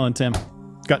 how you feeling, Tim?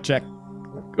 Gut check.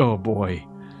 Oh boy.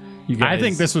 You guys, I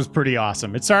think this was pretty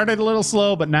awesome. It started a little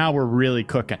slow, but now we're really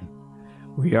cooking.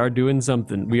 we are doing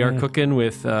something. We are cooking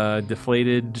with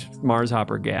deflated Mars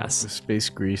hopper gas. Space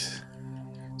grease.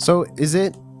 So,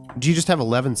 do you just have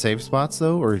 11 save spots,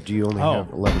 though? Or do you only have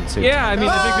 11 save Yeah, I mean,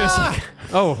 I think there's like,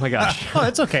 oh my gosh. Oh,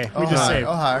 it's okay. We just saved.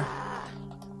 hi.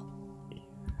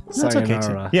 That's okay, Tim.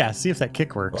 Sayonara. Yeah, see if that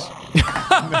kick works.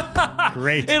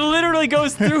 Great. It literally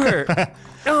goes through her.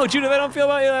 No, Judith, I don't feel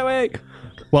about you that way.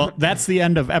 Well, that's the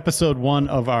end of episode 1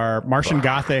 of our Martian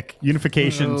Gothic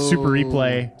Unification Super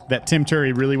Replay that Tim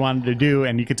Turi really wanted to do,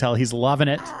 and you could tell he's loving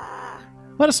it.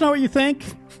 Let us know what you think,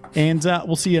 and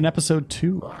we'll see you in episode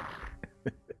 2.